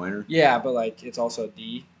 3-pointer. Yeah, but like it's also a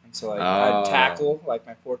D. So like I'd tackle, like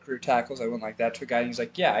my 4 career tackles, I went like that to a guy, and he's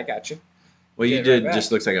like, "Yeah, I got you." Well, you Get did right back.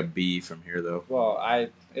 just looks like a B from here, though. Well,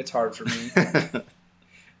 it's hard for me.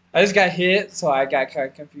 I just got hit, so I got kind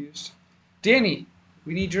of confused. Danny,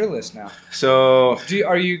 we need your list now. So,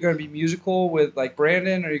 Are you going to be musical with like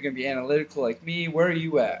Brandon, or are you going to be analytical like me? Where are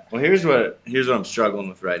you at? well, here's what I'm struggling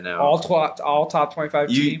with right now. All top 25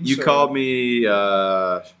 teams. You or called me.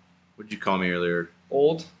 What did you call me earlier?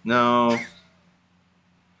 old. No,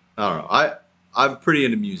 I don't know. I'm pretty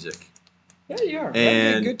into music. Yeah, you are. You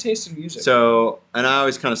And have good taste in music. So, and I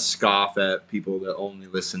always kind of scoff at people that only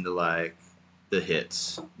listen to like the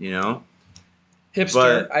hits, you know. hipster.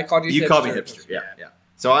 but I called you. You hipster. call me hipster, yeah.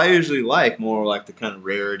 So I usually like more like the kind of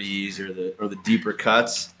rarities or the deeper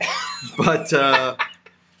cuts, but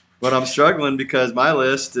I'm struggling because my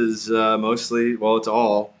list is mostly it's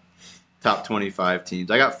all top 25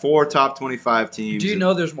 teams. I got 4 top 25 teams. Do you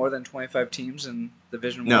know there's more than 25 teams in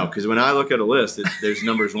Division 1? No, because when I look at a list, there's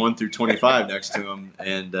numbers 1 through 25 next to them,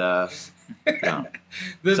 and no.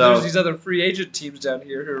 There's these other free agent teams down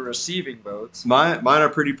here who are receiving votes. Mine are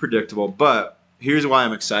pretty predictable, but here's why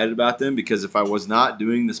I'm excited about them, because if I was not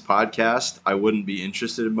doing this podcast, I wouldn't be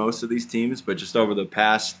interested in most of these teams. But just over the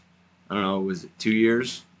past, I don't know, was it 2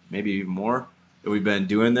 years, maybe even more, that we've been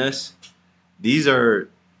doing this,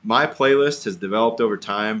 my playlist has developed over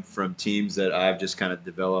time from teams that I've just kind of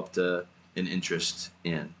developed an interest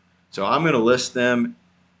in. So I'm going to list them.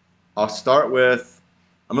 I'm going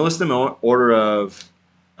to list them in order of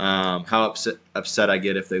how upset I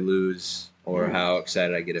get if they lose or how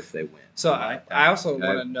excited I get if they win. So I like that. I also Okay.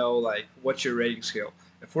 want to know, like, what's your rating scale?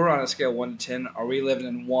 If we're on a scale 1 to 10, are we living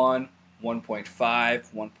in 1,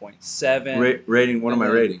 1.5, 1.7? Rating, what am I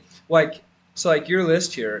And then- rating? Like your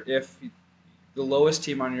list here, if the lowest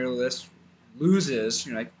team on your list loses,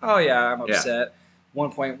 you're like, oh yeah, I'm Yeah. upset.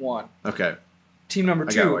 1.1. Okay. Team number I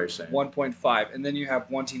 2, got what you're saying. 1.5. And then you have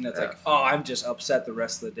one team that's like, oh, I'm just upset the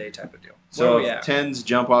rest of the day type of deal. So Where are we if at? 10s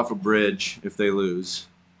jump off a bridge if they lose,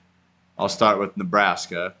 I'll start with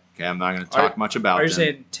Nebraska. Okay, I'm not going to talk much about Are you them.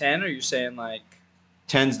 saying 10 or are you saying like,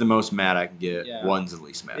 10's the most mad I can get. Yeah. 1's the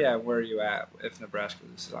least mad. yeah, where are you at if Nebraska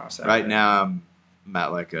loses on Saturday? Right now I'm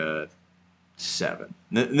at like a 7.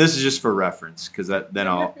 And this is just for reference because then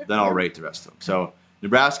I'll rate the rest of them. So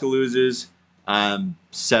Nebraska loses, I'm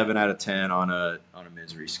 7 out of 10 on a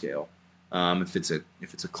misery scale. If it's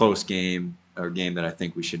a close game or a game that I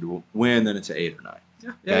think we should win, then it's an 8 or 9. Yeah,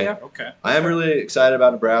 Okay. yeah. Okay. I am really excited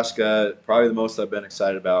about Nebraska. Probably the most I've been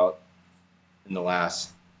excited about in the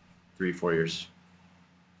last 3-4 years.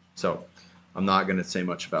 So I'm not going to say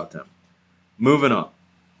much about them. Moving on.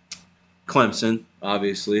 Clemson,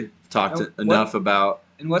 obviously. Talked What- enough about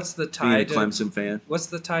And what's the being tie a to Clemson fan. What's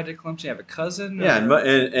the tie to Clemson? You have a cousin? Yeah, or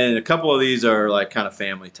and a couple of these are like kind of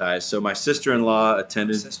family ties. So my sister-in-law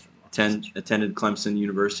attended sister-in-law? Clemson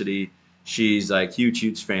University. She's like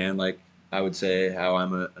huge fan. Like I would say how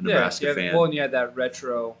I'm a Nebraska you have, fan. Well, and you had that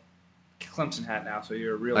retro Clemson hat now, so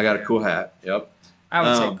you're a real I got a fan. cool hat. Yep. I would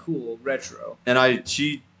um, say cool, retro. And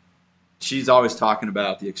she's always talking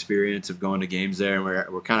about the experience of going to games there, and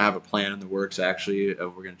we're kind of have a plan in the works actually.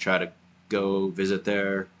 Of we're going to try to go visit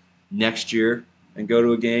there next year and go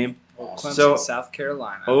to a game. Clemson, So- South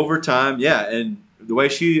Carolina. Over time, yeah, and the way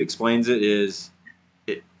she explains it is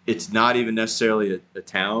it's not even necessarily a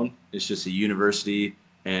town. It's just a university,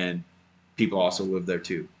 and people also live there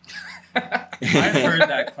too. I've heard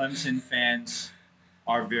that Clemson fans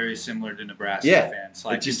are very similar to Nebraska Yeah, fans.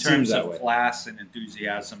 Like just in terms seems that of way. class and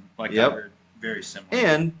enthusiasm, like Yep. I heard, very similar.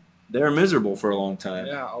 And they're miserable for a long time.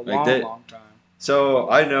 Yeah, a Like long time. So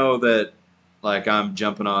I know that, like, I'm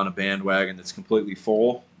jumping on a bandwagon that's completely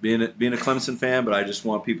full, being a Clemson fan, but I just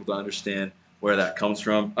want people to understand where that comes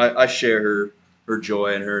from. I share her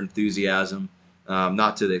joy and her enthusiasm,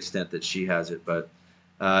 not to the extent that she has it, but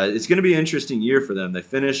it's going to be an interesting year for them. They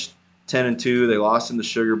finished 10-2. They lost in the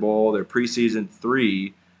Sugar Bowl. They're preseason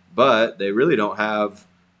 3, but they really don't have,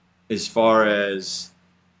 as far as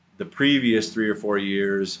the previous 3 or 4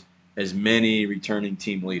 years, as many returning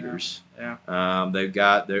team leaders. Yeah. They've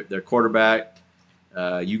got their quarterback,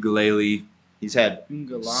 Ukulele. He's had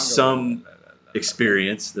some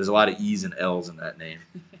experience. There's a lot of E's and L's in that name.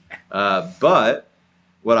 But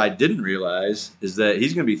what I didn't realize is that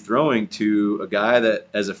he's going to be throwing to a guy that,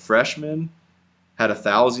 as a freshman, had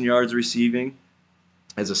 1,000 yards receiving.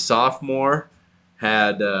 As a sophomore,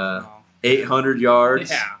 had 800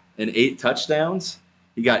 yards and 8 touchdowns.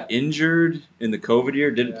 He got injured in the COVID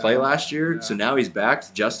year, didn't play last year, so now he's back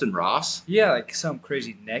to Justin Ross. Yeah, like some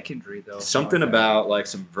crazy neck injury, though. Something about, like,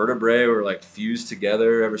 some vertebrae were, like, fused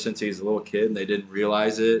together ever since he was a little kid, and they didn't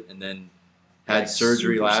realize it, and then had Like,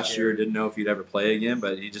 surgery super last scary. year, didn't know if he'd ever play again,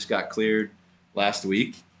 but he just got cleared last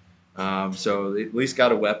week. So they at least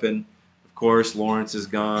got a weapon. Of course, Lawrence is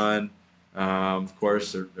gone. Of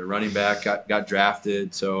course, their running back got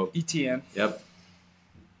drafted. So, ETN. yep.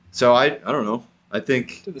 So I don't know. I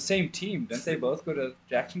think, To the same team. Didn't they both go to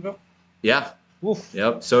Jacksonville? yeah. Oof.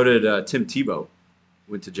 Yep. So did Tim Tebow.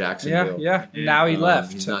 Went to Jacksonville. Yeah. Yeah. Now he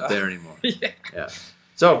left. He's not there anymore. Yeah.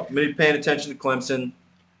 So maybe paying attention to Clemson.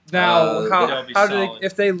 Now, they'll be how do solid. they,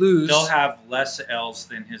 if they lose? They'll have less L's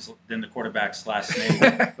than the quarterback's last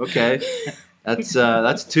name. Okay. That's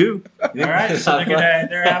 2. All right, so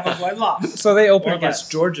they're having one loss. So they open Or against less.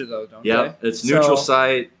 Georgia, though, don't Yep. they? It's neutral So,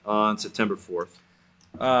 site on September 4th.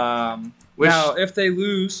 Which, now, if they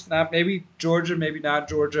lose, not maybe Georgia, maybe not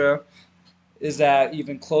Georgia, is that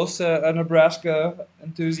even close to a Nebraska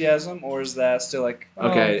enthusiasm, or is that still like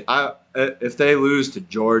okay, if they lose to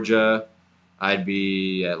Georgia, I'd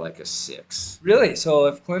be at like a 6. Really? So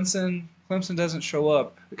if Clemson doesn't show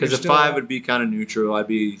up, Because you're a still- 5 would be kind of neutral. I'd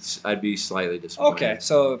be slightly disappointed. Okay,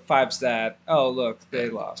 so 5's that. Oh, look, they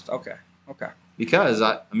lost. Okay. Because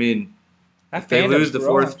I mean, That if they fandom's lose the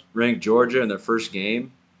growing. 4th ranked Georgia in their first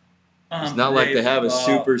game, it's not like they have a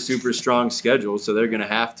super strong schedule, so they're going to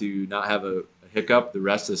have to not have a hiccup the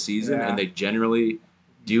rest of the season, Yeah. and they generally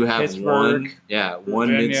do have Pittsburgh, one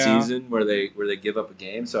Virginia. mid-season where they give up a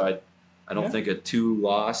game. So I don't think a 2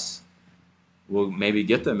 loss will maybe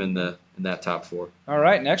get them in that top 4. All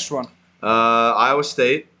right, next one. Iowa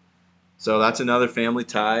State, so that's another family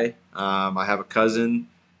tie. I have a cousin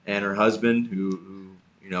and her husband who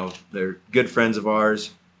they're good friends of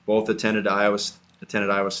ours. Both attended Iowa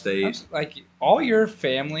State. Like all your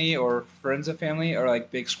family or friends of family are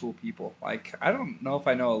like big school people. Like I don't know if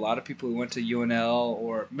I know a lot of people who went to UNL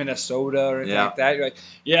or Minnesota or anything Yeah. like that. You're like,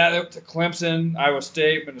 yeah, they went to Clemson, Iowa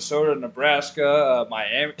State, Minnesota, Nebraska,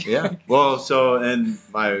 Miami. Yeah. Well, so and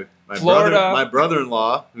my Florida. my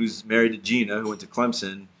brother-in-law, who's married to Gina, who went to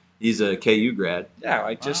Clemson, he's a KU grad. Yeah,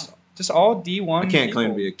 like just all D1. I can't claim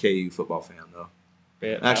to be a KU football fan though.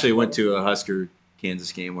 Actually, went to a Husker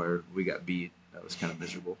Kansas game where we got beat. That was kind of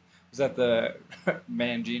miserable. Was that the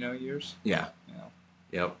Mangino years? Yeah. Yeah.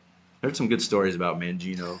 Yep. Heard some good stories about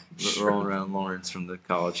Mangino rolling around Lawrence from the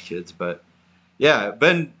college kids, but yeah,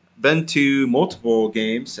 been to multiple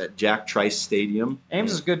games at Jack Trice Stadium.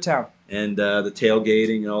 Ames is a good town. And the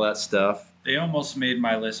tailgating and all that stuff. They almost made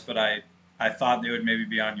my list, but I thought they would maybe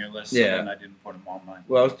be on your list, Yeah. and I didn't put them on mine.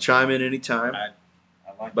 Well, chime in anytime. I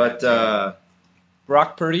like But that.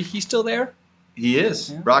 Brock Purdy, he's still there? he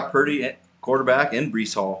is. Yeah. Brock Purdy, quarterback, and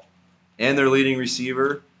Brees Hall. And their leading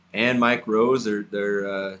receiver, and Mike Rose,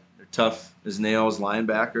 their tough as nails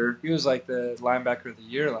linebacker. He was like the linebacker of the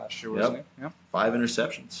year last year, wasn't he? Yep. 5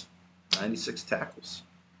 interceptions, 96 tackles.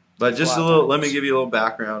 But just That's a a lot of little, let tackles. me give you a little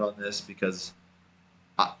background on this because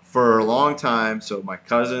for a long time, so my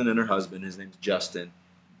cousin and her husband, his name's Justin,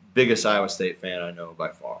 biggest Iowa State fan I know by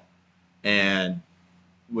far, and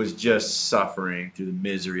was just suffering through the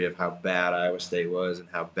misery of how bad Iowa State was and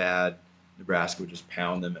how bad Nebraska would just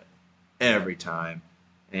pound them every time.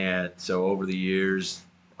 And so over the years,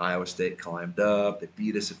 Iowa State climbed up. They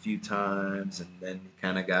beat us a few times, and then he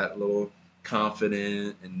kind of got a little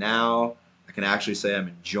confident. And now I can actually say I'm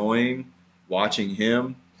enjoying watching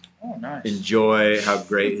him Oh, nice. enjoy how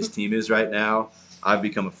great his team is right now. I've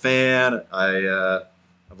become a fan. I've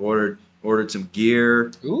ordered some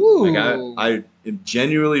gear. Ooh. Like am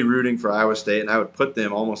genuinely rooting for Iowa State, and I would put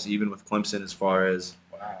them almost even with Clemson as far as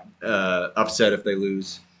upset if they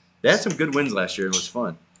lose. They had some good wins last year. It was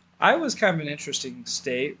fun. Iowa's kind of an interesting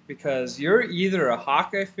state because you're either a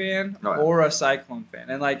Hawkeye fan Oh, yeah. or a Cyclone fan,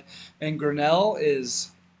 and Grinnell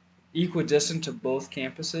is equidistant to both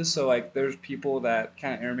campuses. So like, there's people that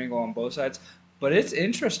kind of intermingle on both sides. But it's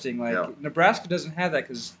interesting. Like Yeah. Nebraska doesn't have that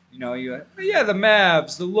because the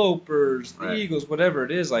Mavs, the Lopers, the Right. Eagles, whatever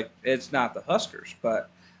it is. Like it's not the Huskers, but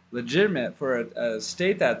legitimate for a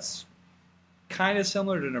state that's kind of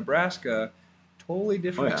similar to Nebraska. Totally Oh,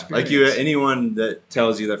 different yeah. experience. Like anyone that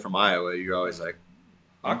tells you they're from Iowa, you're always like,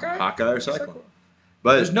 Hawkeye or Cyclone.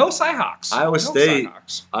 But There's no Cyhawks. Iowa No State-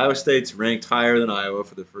 Cyhawks. Iowa State's ranked higher than Iowa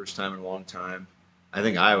for the first time in a long time. I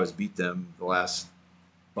think Iowa's beat them the last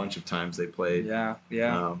bunch of times they played. Yeah.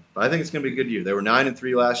 But I think it's going to be a good year. They were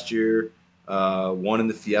 9-3 last year. Won in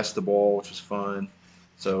the Fiesta Bowl, which was fun.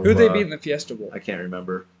 So Who they beat in the Fiesta Bowl? I can't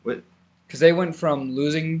remember. What Because they went from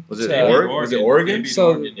losing was it? to Oregon? Was it Oregon? They beat So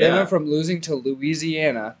Oregon, they yeah. went from losing to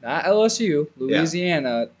Louisiana, not LSU,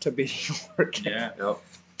 Louisiana, to beating Oregon. Yeah. Yep.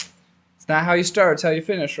 It's not how you start; it's how you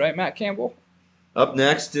finish, right, Matt Campbell? Up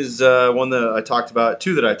next is one that I talked about,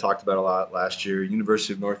 two that I talked about a lot last year.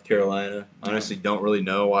 University of North Carolina. Honestly, don't really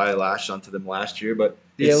know why I lashed onto them last year, but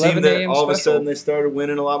The it 11 seemed that a.m. all of a special. sudden they started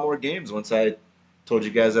winning a lot more games once I told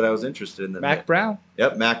you guys that I was interested in them. Mac Brown.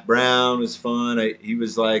 Yep, Mac Brown was fun. He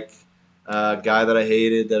was like a guy that I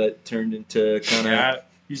hated that it turned into kind of. Yeah,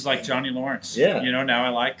 he's like Johnny Lawrence. Yeah. Now I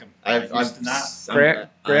like him. I used to not.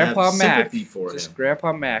 Grandpa I have Mac. sympathy for Just him.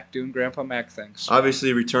 Grandpa Mac doing Grandpa Mac things.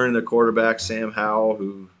 Obviously, returning their quarterback Sam Howell,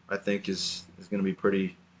 who I think is going to be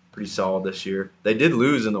pretty solid this year. They did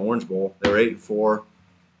lose in the Orange Bowl. They were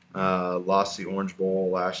 8-4. Lost the Orange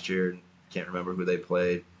Bowl last year. Can't remember who they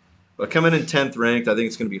played. But coming in 10th ranked, I think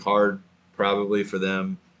it's going to be hard probably for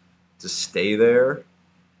them to stay there.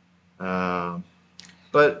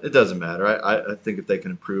 But it doesn't matter. I think if they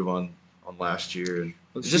can improve on last year. And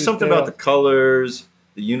Let's it's just shoot something there. about the colors,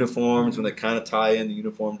 the uniforms, when they kind of tie in the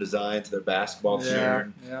uniform design to their basketball Yeah,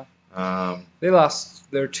 shirt. yeah. They lost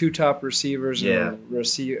their two top receivers Yeah. and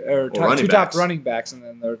two running top backs. running backs, and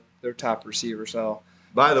then their top receiver. So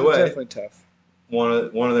By the it's way, definitely tough. one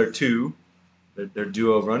of their their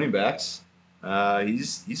duo of running backs,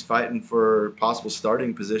 he's fighting for possible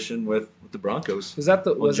starting position with the Broncos. Was that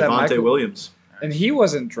Javonte Michael? Williams. And he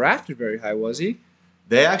wasn't drafted very high, was he?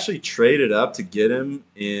 They actually traded up to get him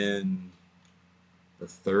in the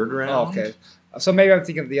third round. Oh, okay. So maybe I'm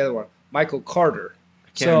thinking of the other one, Michael Carter. I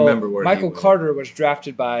can't remember where Michael he went. Carter was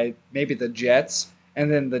drafted by maybe the Jets,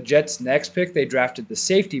 and then the Jets' next pick they drafted the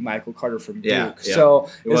safety Michael Carter from Duke. Yeah, yeah. So It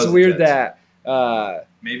it's was the weird Jets. that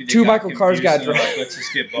Maybe they Two got Michael Carters got confused and drafted. Let's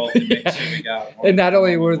just get both and make sure we got one. and not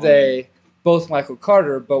only one were and they both Michael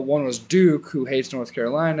Carter, but one was Duke, who hates North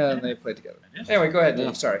Carolina, and they played together. one. Anyway, go ahead, Yeah.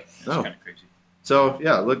 Dave. Sorry. That's No. kind of crazy. So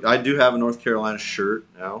yeah, look, I do have a North Carolina shirt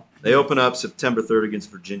now. They open up September 3rd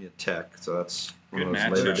against Virginia Tech, so that's one Good of those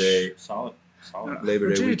matchup. Labor Day. Solid. Labor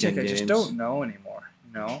Day Virginia Tech, weekend I just games. don't know anymore.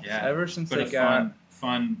 Yeah. Ever since But they a got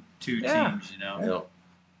fun two Yeah. teams. You know,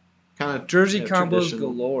 kind of jersey combos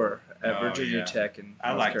traditional. galore at Oh, Virginia yeah. Tech and I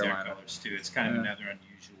North like Carolina. their colors too. It's kind of Yeah. another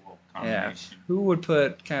unusual Yeah. combination. Who would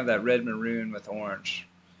put kind of that red maroon with orange?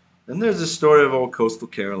 Then there's the story of old Coastal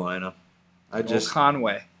Carolina.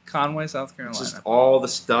 Conway, South Carolina. It's just all the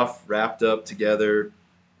stuff wrapped up together.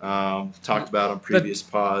 Talked about on previous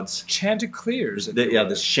pods. Chanticleers. if you The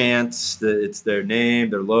will. Chants. It's their name,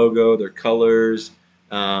 their logo, their colors.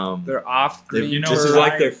 They're off They've- green. You know, this is where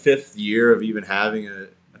like I- their 5th year of even having a.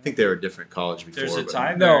 I think they were a different college before. There's a but-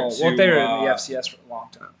 tie No, there well, to, they were in the FCS for a long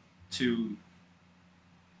time. to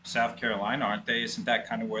South Carolina, aren't they? Isn't that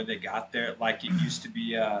kind of where they got there? Like it used to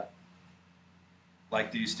be,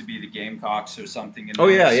 like there used to be the Gamecocks or something, and Oh,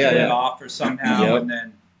 they yeah, split yeah, it yeah. off or somehow, Yep. and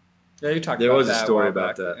then Yeah, you talked There about was a that story while about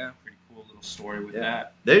back, that. Yeah. pretty cool little story with Yeah.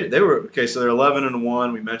 that. They were okay. So they're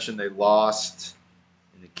 11-1. We mentioned they lost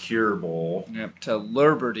in the Cure Bowl. Yep, to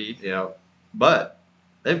Liberty. Yeah, but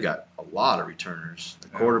they've got a lot of returners. The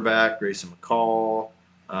Yeah. quarterback, Grayson McCall,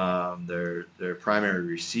 their primary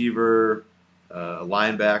receiver, a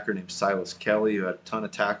linebacker named Silas Kelly, who had a ton of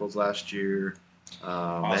tackles last year.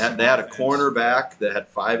 Awesome They had a offense. cornerback that had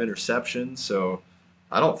 5 interceptions. So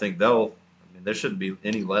I don't think there shouldn't be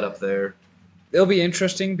any let up there. It'll be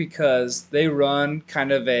interesting because they run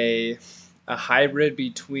kind of a hybrid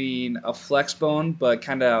between a flex bone, but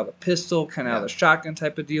kind of out of the pistol, kind of out of the shotgun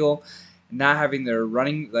type of deal. Not having their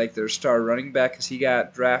their star running back because he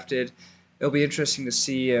got drafted. It'll be interesting to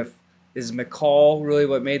see if is McCall really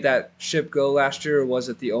what made that ship go last year, or was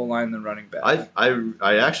it the O line and the running back?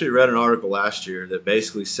 I actually read an article last year that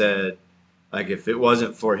basically said Like if it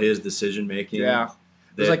wasn't for his decision making, Yeah.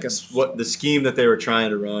 It was like what the scheme that they were trying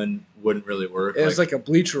to run wouldn't really work. It was like a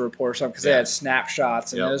Bleacher Report or something because they Yeah. had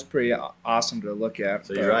snapshots and Yep. it was pretty awesome to look at.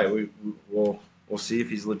 So you're right. We'll see if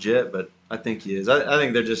he's legit, but I think he is. I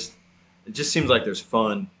think they're just. It just seems like there's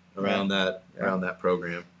fun around that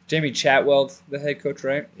program. Jamie Chatwell, the head coach,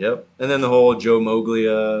 right? Yep. And then the whole Joe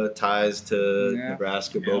Moglia ties to Yeah.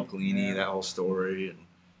 Nebraska, Yeah. Bo Pelini, that whole story, and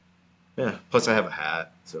yeah. Plus, I have a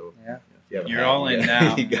hat, so Yeah. if you have a You're hat, all you in got-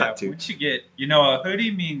 now. You got to. Once you get, a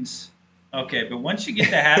hoodie means okay, but once you get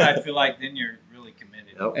the hat, I feel like then you're really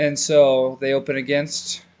committed. Yep. And so they open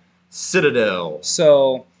against. Citadel.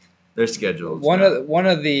 So They're scheduled. one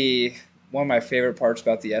of my favorite parts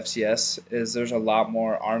about the FCS is there's a lot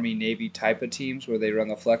more Army Navy type of teams where they run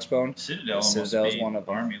the flexbone. Citadel almost Citadel's beat one of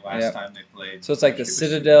them. Army last Yep. time they played. So it's like the It was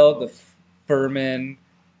Citadel, super the Furman,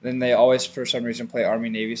 then they always for some reason play Army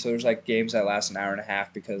Navy. So there's like games that last an hour and a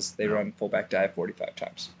half because they run fullback dive 45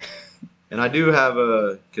 times. And I do have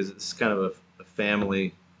because it's kind of a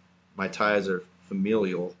family, my ties are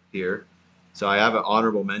familial here. So I have an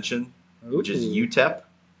honorable mention, which is Ooh. UTEP,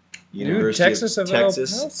 New Texas of El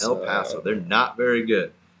Paso. El Paso. They're not very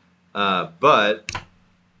good. But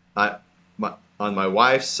on my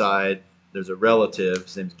wife's side, there's a relative.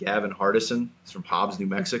 His name's Gavin Hardison. He's from Hobbs, New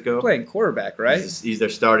Mexico. Playing quarterback, right? He's their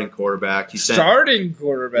starting quarterback. Starting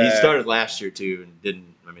quarterback. He started last year too and didn't.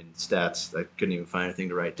 I mean, stats. I couldn't even find anything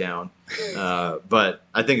to write down. But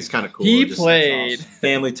I think it's kind of cool. He Just played.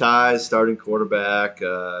 family ties, starting quarterback.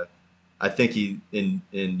 I think he in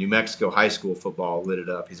New Mexico high school football lit it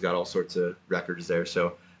up. He's got all sorts of records there.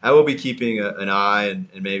 So I will be keeping an eye, and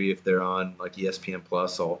maybe if they're on like ESPN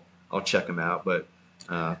Plus, I'll check them out. But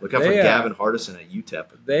look out for Gavin Hardison at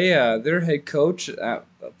UTEP. Their head coach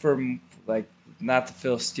from like not the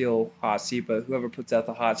Phil Steele hot seat, but whoever puts out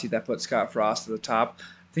the hot seat that put Scott Frost at the top.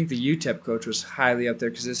 I think the UTEP coach was highly up there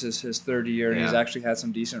because this is his third year, and he's actually had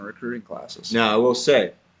some decent recruiting classes. Now I will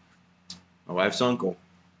say, my wife's uncle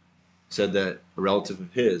said that a relative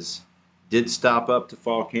of his did stop up to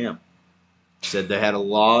fall camp. Said they had a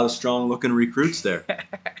lot of strong-looking recruits there.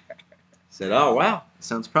 Said, "Oh wow, that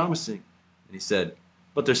sounds promising." And he said,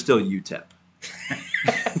 "But they're still UTEP."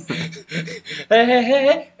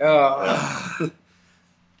 Hey. Oh.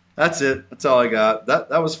 That's it. That's all I got.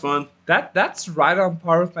 That was fun. That's right on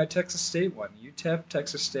par with my Texas State one. UTEP,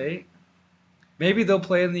 Texas State. Maybe they'll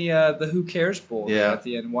play in the Who Cares Bowl at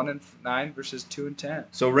the end, 1-9 versus 2-10.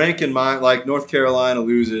 So ranking mine, like North Carolina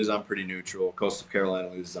loses, I'm pretty neutral. Coastal Carolina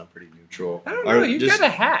loses, I'm pretty neutral. I don't know. You got a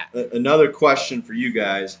hat. Another question for you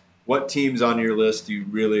guys: what teams on your list do you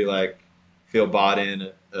really feel bought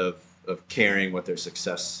in of caring what their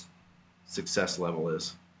success level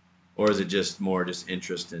is, or is it just more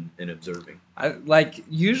interest in observing?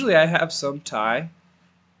 Usually I have some tie.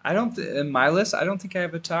 In my list. I don't think I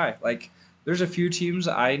have a tie. There's a few teams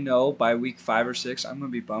I know by week 5 or 6 I'm gonna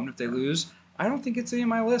be bummed if they lose. I don't think it's in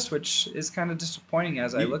my list, which is kind of disappointing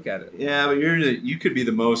as I look at it. Yeah, but you could be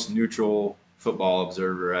the most neutral football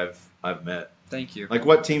observer I've met. Thank you.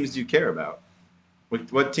 What teams do you care about?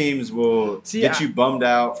 What teams will get you bummed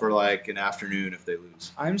out for an afternoon if they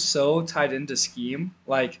lose? I'm so tied into scheme.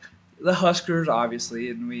 The Huskers, obviously,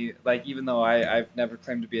 and we even though I've never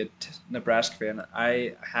claimed to be a Nebraska fan,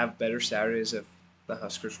 I have better Saturdays if the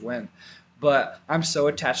Huskers win. But I'm so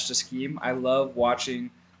attached to scheme. I love watching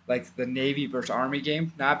the Navy versus Army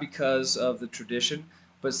game, not because of the tradition,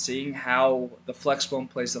 but seeing how the flexbone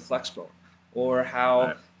plays the flexbone, or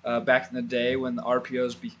how back in the day when the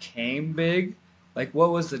RPOs became big, what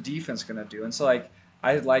was the defense going to do? And so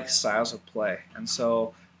I like styles of play, and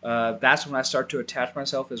so that's when I start to attach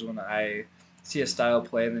myself, is when I see a style of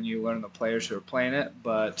play, and then you learn the players who are playing it.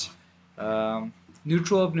 But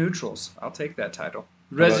neutral of neutrals, I'll take that title.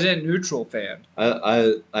 Resident neutral fan.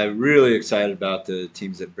 I'm really excited about the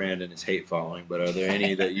teams that Brandon is hate following, but are there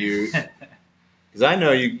any that you? Because I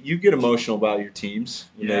know you get emotional about your teams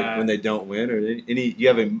when they don't win, or you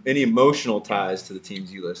have any emotional ties to the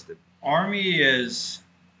teams you listed. Army is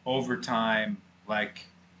overtime.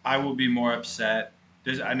 I will be more upset.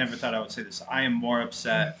 I never thought I would say this. I am more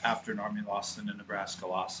upset after an Army loss than a Nebraska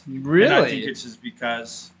loss. Really? And I think it's just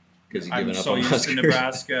because I'm so used to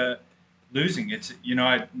Nebraska losing. It's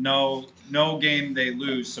no game they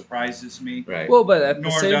lose surprises me. Right. Well, but at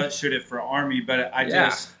Nor should it for Army. But I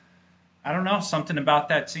don't know, something about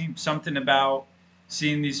that team. Something about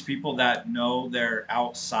seeing these people that know they're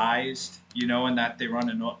outsized, and that they run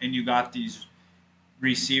and you got these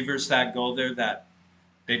receivers that go there that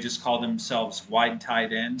they just call themselves wide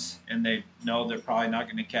tight ends, and they know they're probably not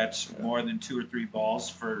going to catch more than 2 or 3 balls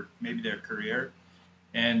for maybe their career,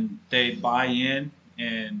 and they buy in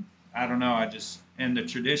and I don't know. And the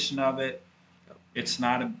tradition of it. It's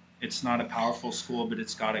not a powerful school, but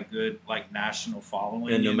it's got a good like national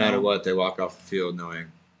following. And no you matter know? what, they walk off the field knowing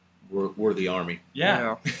we're the Army.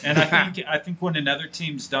 Yeah. And I think when another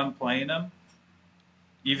team's done playing them,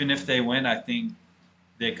 even if they win, I think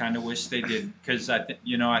they kind of wish they didn't, because I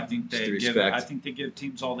think they give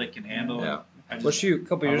teams all they can handle. Yeah. Well, shoot, a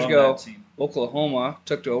couple I years love ago, that team. Oklahoma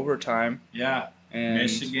took to overtime. Yeah. And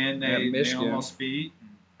Michigan, they Michigan. almost beat.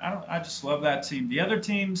 I just love that team. The other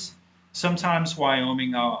teams, sometimes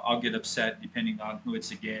Wyoming, I'll get upset depending on who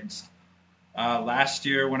it's against. Last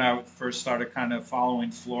year, when I first started kind of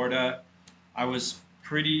following Florida, I was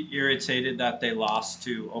pretty irritated that they lost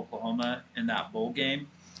to Oklahoma in that bowl game.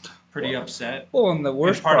 Pretty upset. Well, and the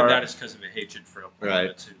worst And part of that is because of a hatred for Oklahoma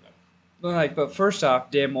Right. too, though. but first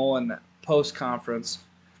off, Dan Mullen post conference.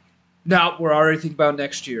 Now we're already thinking about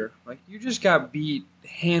next year. Like, you just got beat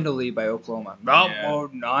handily by Oklahoma. No, Yeah.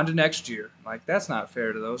 on to next year. Like, that's not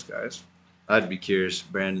fair to those guys. I'd be curious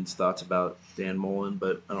Brandon's thoughts about Dan Mullen,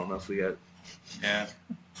 but I don't know if we got. Yeah.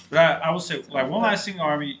 But I will say, like, one last thing,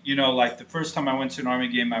 Army, like the first time I went to an Army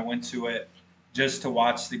game, I went to it just to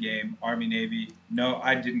watch the game, Army Navy. No,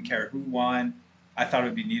 I didn't care who won. I thought it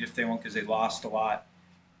would be neat if they won because they lost a lot.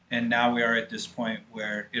 And now we are at this point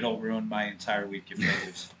where it'll ruin my entire week if they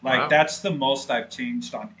lose. Like, Wow. that's the most I've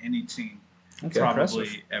changed on any team That's probably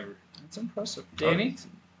impressive. ever. That's impressive. Danny?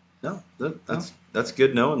 No, that's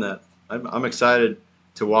good knowing that. I'm excited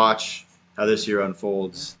to watch how this year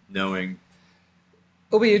unfolds, knowing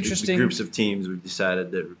It'll be the interesting groups of teams we've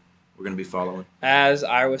decided that we're going to be following. as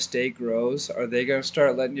Iowa State grows. Are they going to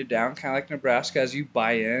start letting you down, kind of like Nebraska, as you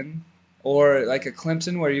buy in? Or like a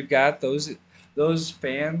Clemson where you've got those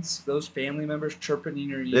fans, those family members chirping in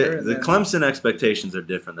your ear? and The then- Clemson expectations are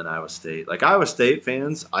different than Iowa State. Like, Iowa State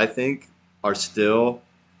fans, I think, are still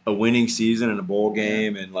a winning season in a bowl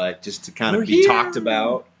game and like just to kind of We're be here. talked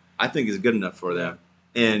about, I think is good enough for them.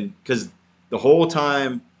 And because the whole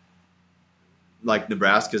time, like,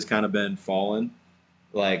 Nebraska's kind of been falling,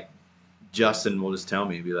 like, Justin will just tell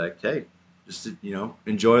me, be like, hey, just,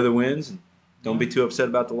 enjoy the wins and don't be too upset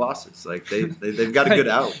about the losses. Like, they've got a good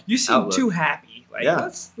You seem outlook. too happy. Like, Yeah.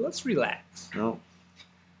 let's relax. No.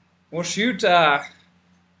 Well, shoot, that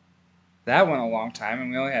went a long time,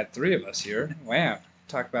 and we only had 3 of us here. Wow.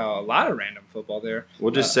 Talk about a lot of random football there.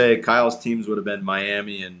 We'll just say Kyle's teams would have been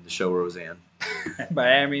Miami and the show Roseanne.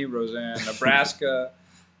 Miami, Roseanne, Nebraska.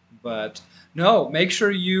 But no, make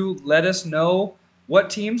sure you let us know what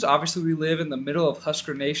teams. Obviously, we live in the middle of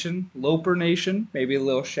Husker Nation, Loper Nation, maybe a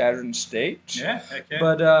little Shattered State. Yeah, heck yeah.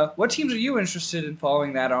 But what teams are you interested in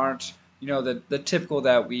following that aren't, the typical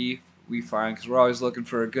that we find? Because we're always looking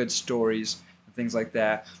for good stories and things like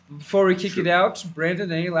that. Before we kick it out,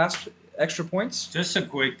 Brandon, any last extra points? Just a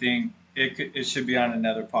quick thing. It should be on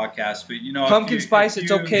another podcast, but Pumpkin spice, if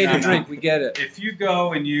it's you- okay no, to no. drink. We get it. If you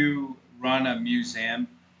go and you run a museum,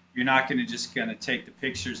 you're not going to take the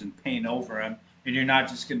pictures and paint over them, and you're not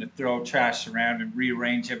just going to throw trash around and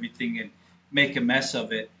rearrange everything and make a mess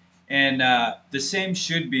of it. And the same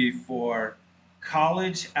should be for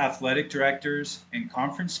college athletic directors and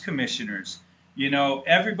conference commissioners.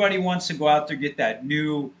 Everybody wants to go out there, get that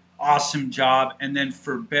new awesome job, and then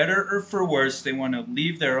for better or for worse, they want to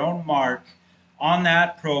leave their own mark on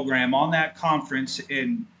that program, on that conference,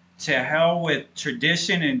 and to hell with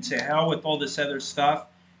tradition and to hell with all this other stuff.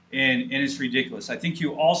 And it's ridiculous. I think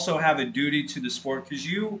you also have a duty to the sport because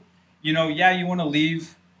you want to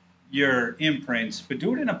leave your imprints, but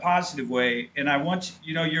do it in a positive way. And I want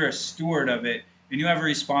you're a steward of it, and you have a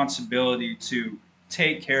responsibility to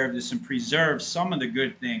take care of this and preserve some of the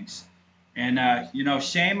good things. And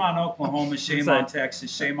shame on Oklahoma, shame on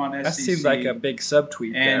Texas, shame on SEC. That seems like a big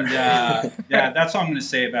subtweet And there. yeah, that's all I'm going to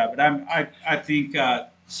say about it. But I think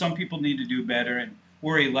some people need to do better and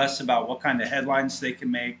worry less about what kind of headlines they can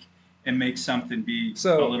make and make something be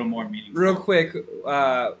So, a little more meaningful. Real quick,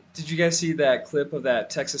 did you guys see that clip of that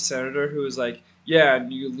Texas senator who was like, yeah,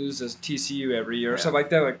 and you lose to TCU every year or something like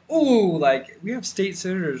that? Like, ooh, like we have state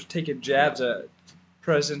senators taking jabs at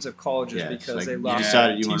presidents of colleges Yeah, it's because like they you lost.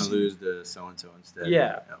 decided you want to TCU. lose to so-and-so instead.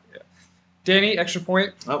 Yeah. Danny, extra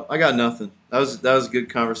point. Oh, I got nothing. That was a good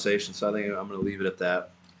conversation, so I think I'm going to leave it at that.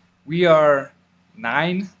 We are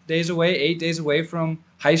 8 days away from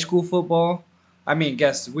high school football. I mean,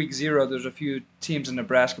 guess week 0, there's a few teams in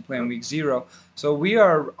Nebraska playing week 0. So we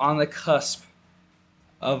are on the cusp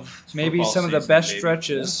of maybe football some of the season, best baby.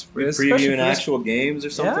 stretches. We especially previewing for this- actual games or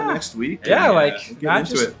something Yeah. next week. Yeah, Yeah, like we'll get not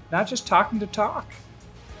into just it. not just talking to talk.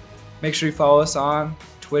 Make sure you follow us on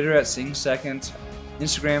Twitter at Sing Second,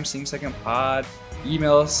 Instagram Sing Second Pod,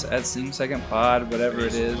 email us at Sing Second Pod, whatever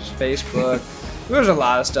it is, Facebook. There's a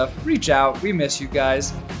lot of stuff. Reach out. We miss you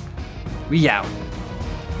guys. We out.